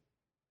Jesus.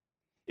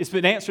 It's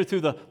been answered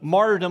through the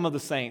martyrdom of the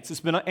saints. It's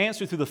been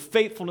answered through the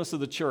faithfulness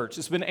of the church.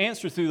 It's been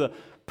answered through the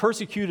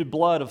persecuted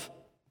blood of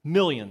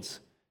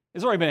millions.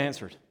 It's already been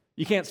answered.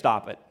 You can't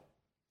stop it.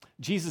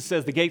 Jesus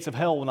says the gates of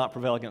hell will not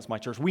prevail against my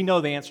church. We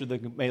know the answer to the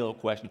Gamaliel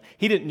question.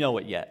 He didn't know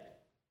it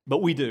yet,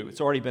 but we do.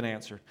 It's already been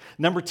answered.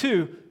 Number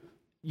two,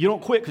 you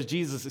don't quit because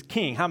Jesus is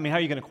king. How are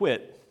you going to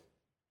quit?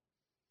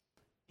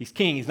 He's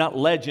king. He's not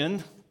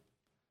legend.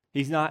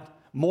 He's not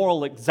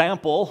moral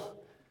example.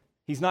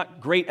 He's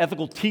not great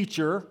ethical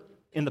teacher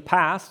in the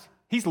past.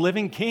 He's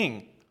living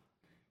king.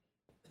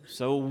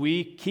 So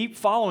we keep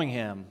following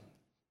him,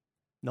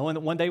 knowing that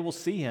one day we'll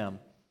see him,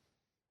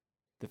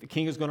 that the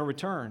king is going to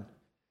return.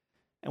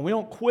 And we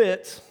don't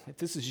quit. If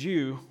this is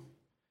you,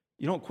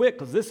 you don't quit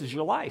because this is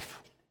your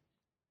life.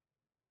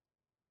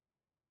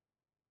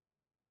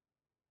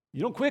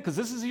 You don't quit because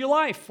this is your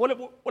life.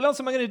 What else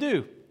am I going to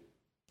do?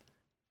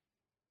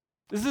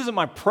 This isn't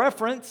my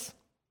preference.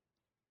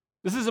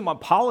 This isn't my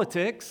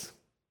politics.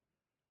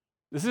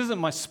 This isn't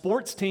my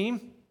sports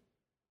team.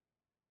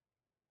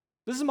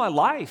 This is my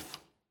life.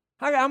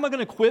 How am I going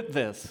to quit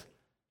this?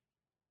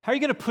 How are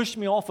you going to push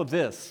me off of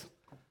this?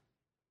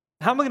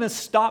 How am I going to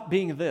stop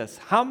being this?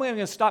 How am I going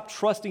to stop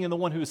trusting in the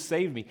one who has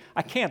saved me?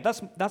 I can't.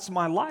 That's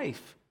my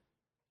life.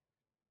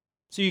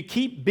 So you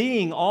keep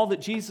being all that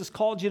Jesus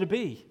called you to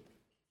be,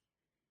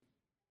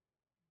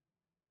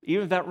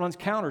 even if that runs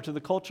counter to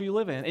the culture you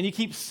live in. And you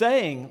keep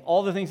saying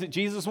all the things that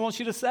Jesus wants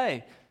you to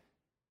say,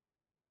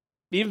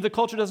 even if the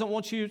culture doesn't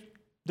want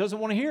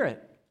to hear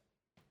it.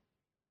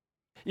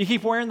 You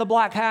keep wearing the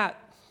black hat,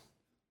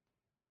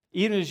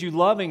 even as you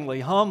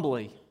lovingly,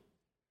 humbly,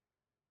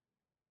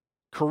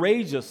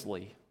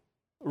 courageously,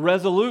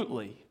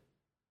 resolutely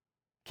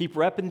keep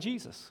repping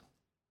Jesus.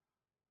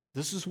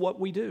 This is what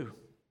we do.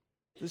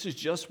 This is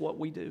just what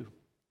we do.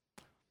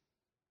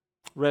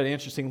 Read an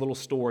interesting little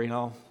story, and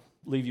I'll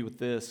leave you with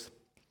this.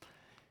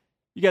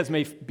 You guys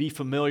may be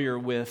familiar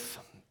with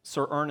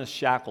Sir Ernest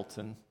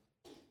Shackleton.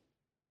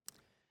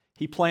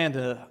 He planned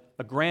a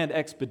grand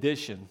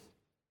expedition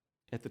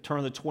at the turn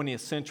of the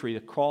 20th century to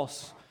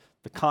cross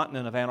the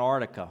continent of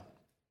Antarctica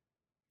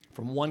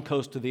from one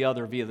coast to the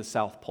other via the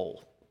South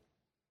Pole.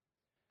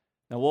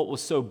 Now, what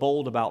was so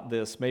bold about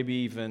this, maybe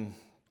even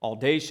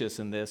audacious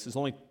in this, is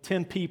only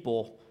 10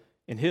 people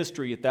in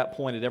history at that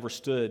point had ever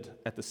stood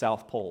at the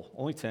South Pole.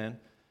 Only 10.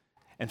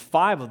 And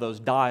 5 of those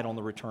died on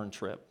the return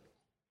trip.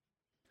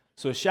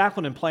 So as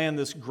Shackleton planned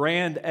this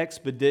grand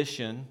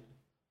expedition,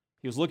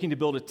 he was looking to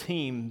build a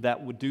team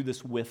that would do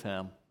this with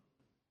him.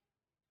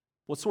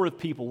 What sort of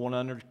people want to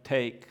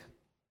undertake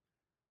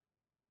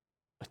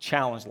a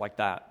challenge like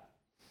that?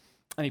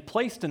 And he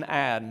placed an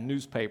ad in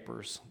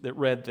newspapers that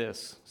read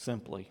this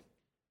simply: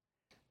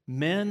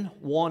 men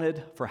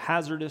wanted for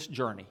hazardous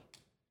journey,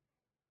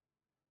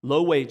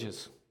 low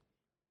wages,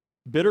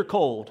 bitter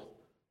cold,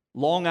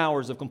 long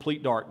hours of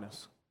complete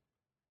darkness,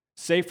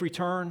 safe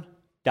return,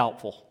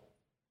 doubtful,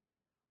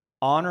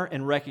 honor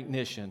and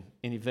recognition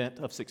in event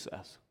of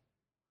success.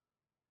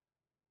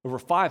 Over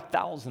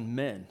 5,000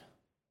 men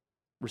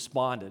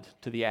responded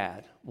to the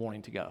ad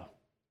wanting to go.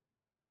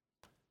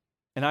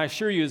 And I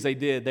assure you, as they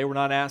did, they were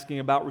not asking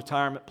about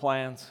retirement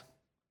plans.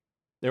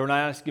 They were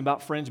not asking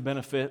about fringe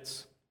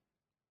benefits.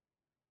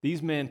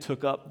 These men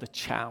took up the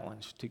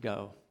challenge to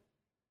go.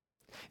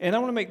 And I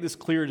want to make this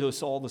clear to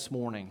us all this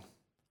morning.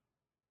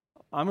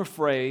 I'm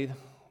afraid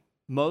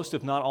most,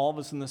 if not all of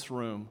us in this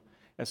room,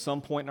 at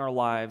some point in our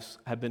lives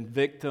have been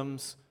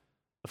victims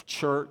of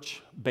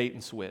church bait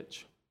and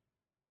switch.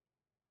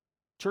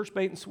 Church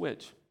bait and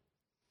switch.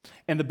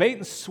 And the bait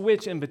and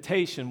switch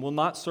invitation will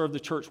not serve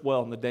the church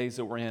well in the days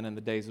that we're in and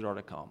the days that are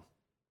to come.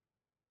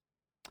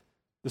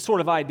 The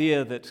sort of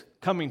idea that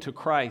coming to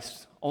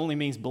Christ only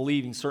means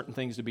believing certain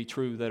things to be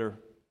true that are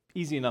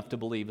easy enough to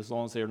believe as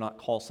long as they are not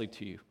costly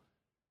to you.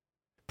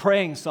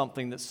 Praying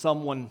something that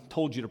someone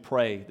told you to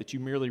pray that you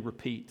merely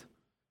repeat.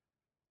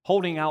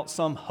 Holding out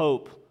some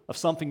hope of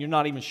something you're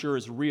not even sure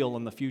is real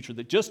in the future,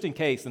 that just in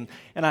case, and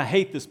I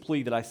hate this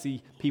plea that I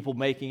see people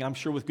making, I'm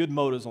sure with good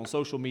motives on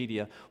social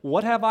media,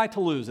 what have I to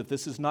lose if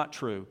this is not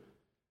true?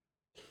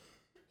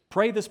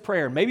 Pray this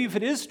prayer. Maybe if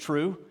it is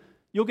true,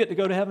 you'll get to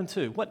go to heaven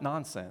too. What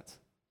nonsense.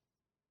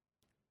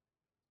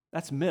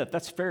 That's myth.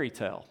 That's fairy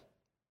tale.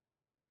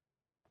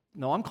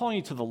 No, I'm calling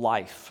you to the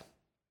life.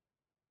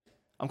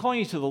 I'm calling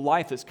you to the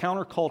life that's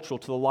countercultural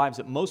to the lives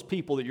that most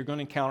people that you're going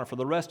to encounter for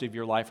the rest of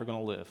your life are going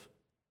to live.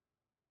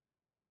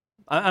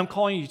 I'm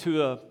calling you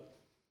to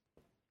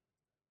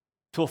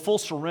a full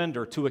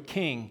surrender to a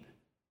king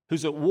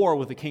who's at war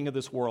with the king of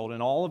this world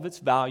and all of its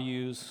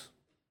values,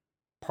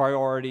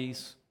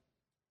 priorities,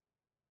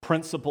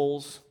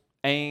 principles,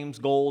 aims,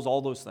 goals,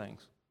 all those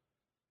things.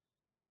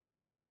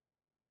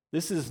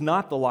 This is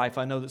not the life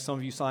I know that some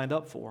of you signed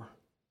up for.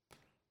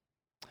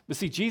 But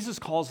see, Jesus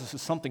calls us to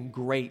something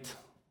great,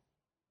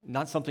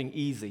 not something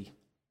easy.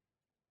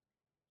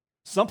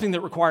 Something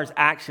that requires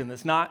action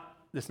that's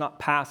not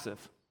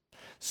passive.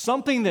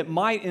 Something that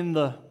might, in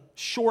the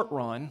short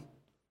run,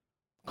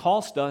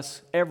 cost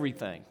us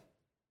everything.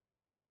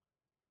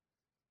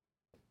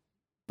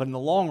 But in the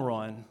long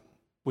run,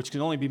 which can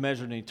only be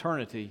measured in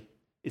eternity,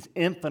 is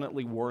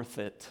infinitely worth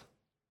it.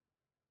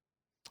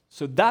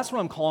 So that's what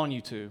I'm calling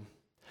you to.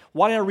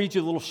 Why did I read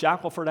you a little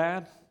Shackelford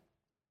ad?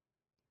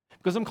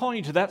 Because I'm calling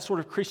you to that sort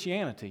of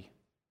Christianity.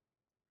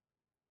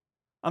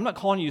 I'm not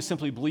calling you to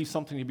simply believe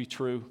something to be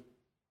true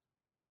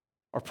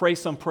or pray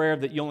some prayer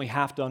that you only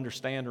have to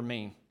understand or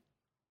mean.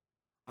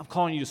 I'm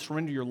calling you to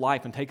surrender your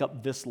life and take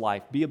up this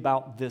life. Be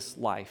about this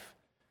life.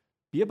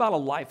 Be about a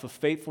life of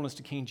faithfulness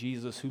to King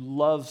Jesus, who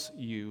loves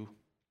you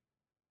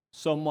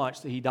so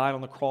much that he died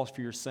on the cross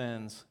for your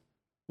sins,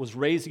 was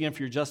raised again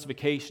for your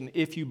justification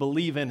if you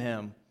believe in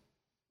him,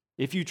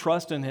 if you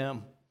trust in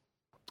him,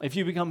 if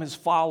you become his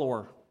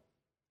follower.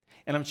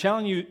 And I'm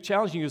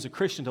challenging you as a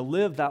Christian to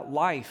live that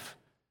life,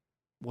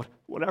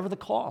 whatever the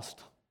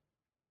cost.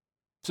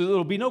 So there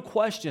will be no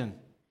question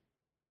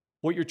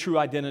what your true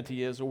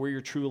identity is or where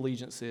your true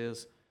allegiance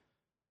is.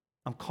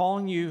 I'm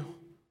calling you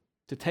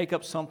to take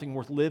up something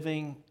worth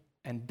living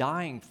and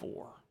dying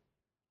for.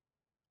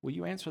 Will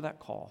you answer that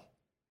call?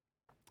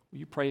 Will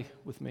you pray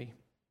with me?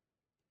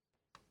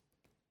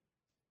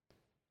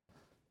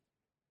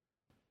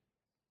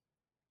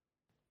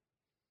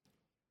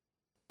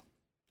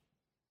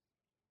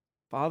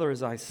 Father,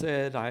 as I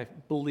said, I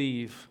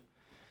believe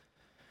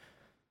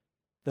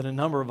that a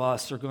number of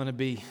us are going to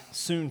be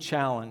soon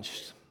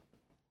challenged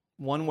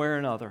one way or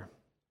another.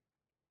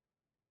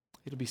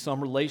 It'll be some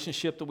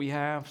relationship that we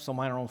have, some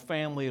in our own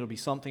family. It'll be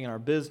something in our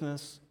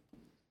business.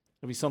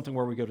 It'll be something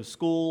where we go to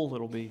school.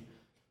 It'll be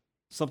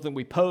something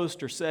we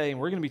post or say, and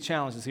we're going to be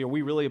challenged to see, are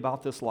we really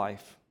about this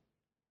life?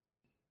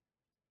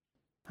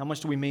 How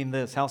much do we mean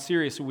this? How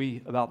serious are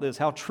we about this?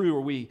 How true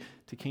are we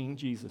to King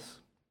Jesus?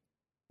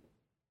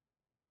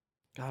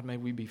 God, may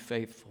we be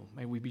faithful.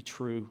 May we be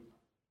true.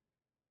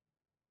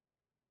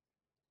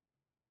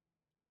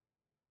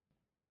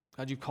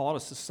 God, you called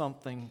us to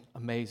something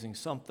amazing,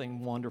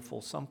 something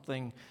wonderful,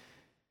 something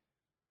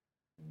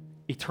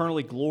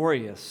eternally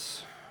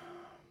glorious.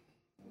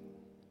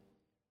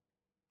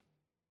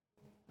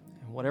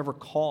 And whatever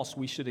cost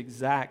we should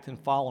exact in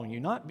following you,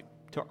 not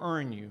to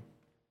earn you,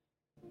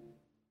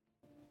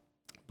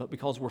 but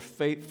because we're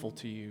faithful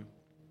to you,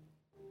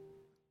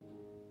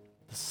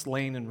 the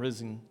slain and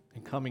risen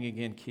and coming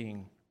again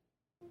King.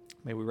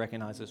 May we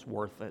recognize it's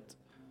worth it.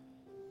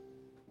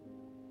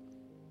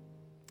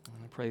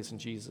 And I praise in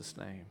Jesus'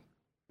 name.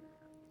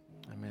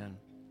 Amen.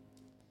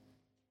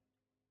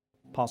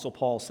 Apostle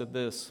Paul said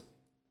this,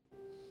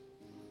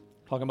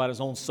 talking about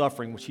his own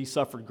suffering, which he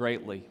suffered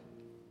greatly.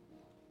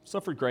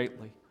 Suffered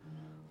greatly.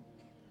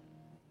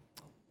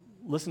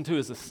 Listen to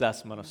his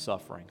assessment of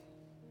suffering.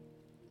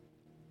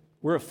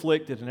 We're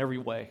afflicted in every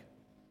way,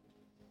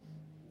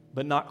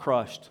 but not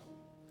crushed.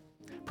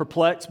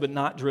 Perplexed, but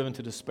not driven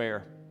to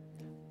despair.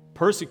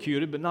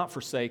 Persecuted, but not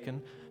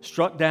forsaken.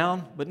 Struck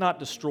down, but not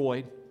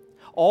destroyed.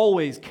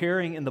 Always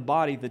carrying in the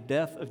body the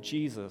death of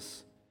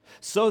Jesus,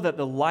 so that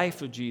the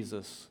life of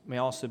Jesus may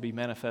also be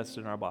manifested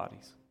in our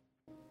bodies.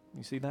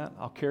 You see that?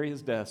 I'll carry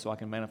his death so I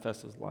can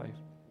manifest his life.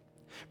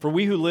 For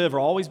we who live are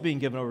always being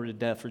given over to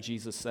death for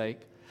Jesus' sake,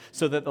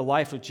 so that the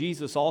life of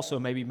Jesus also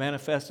may be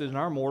manifested in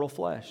our mortal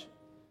flesh.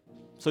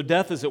 So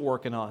death is at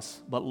work in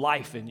us, but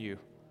life in you.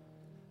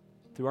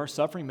 Through our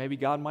suffering, maybe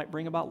God might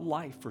bring about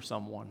life for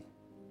someone.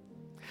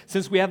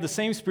 Since we have the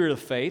same spirit of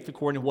faith,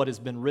 according to what has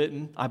been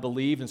written, I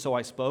believed and so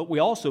I spoke, we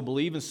also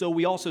believe and so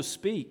we also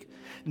speak,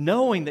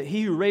 knowing that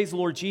he who raised the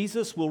Lord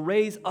Jesus will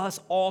raise us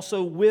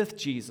also with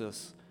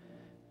Jesus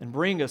and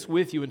bring us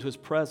with you into his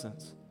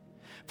presence.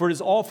 For it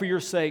is all for your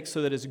sake,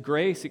 so that his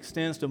grace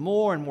extends to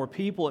more and more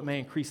people, it may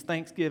increase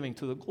thanksgiving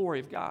to the glory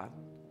of God.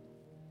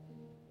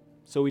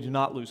 So we do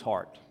not lose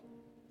heart.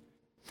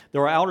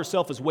 Though our outer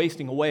self is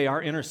wasting away,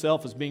 our inner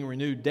self is being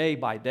renewed day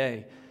by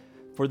day.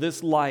 For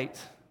this light,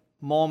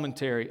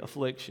 momentary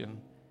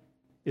affliction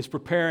is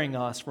preparing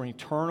us for an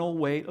eternal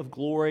weight of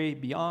glory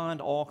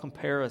beyond all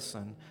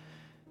comparison,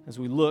 as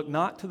we look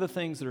not to the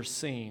things that are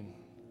seen,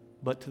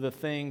 but to the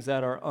things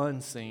that are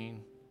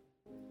unseen.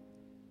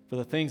 For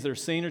the things that are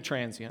seen are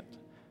transient,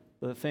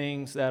 but the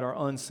things that are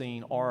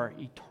unseen are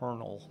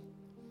eternal.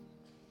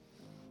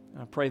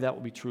 And I pray that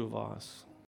will be true of us.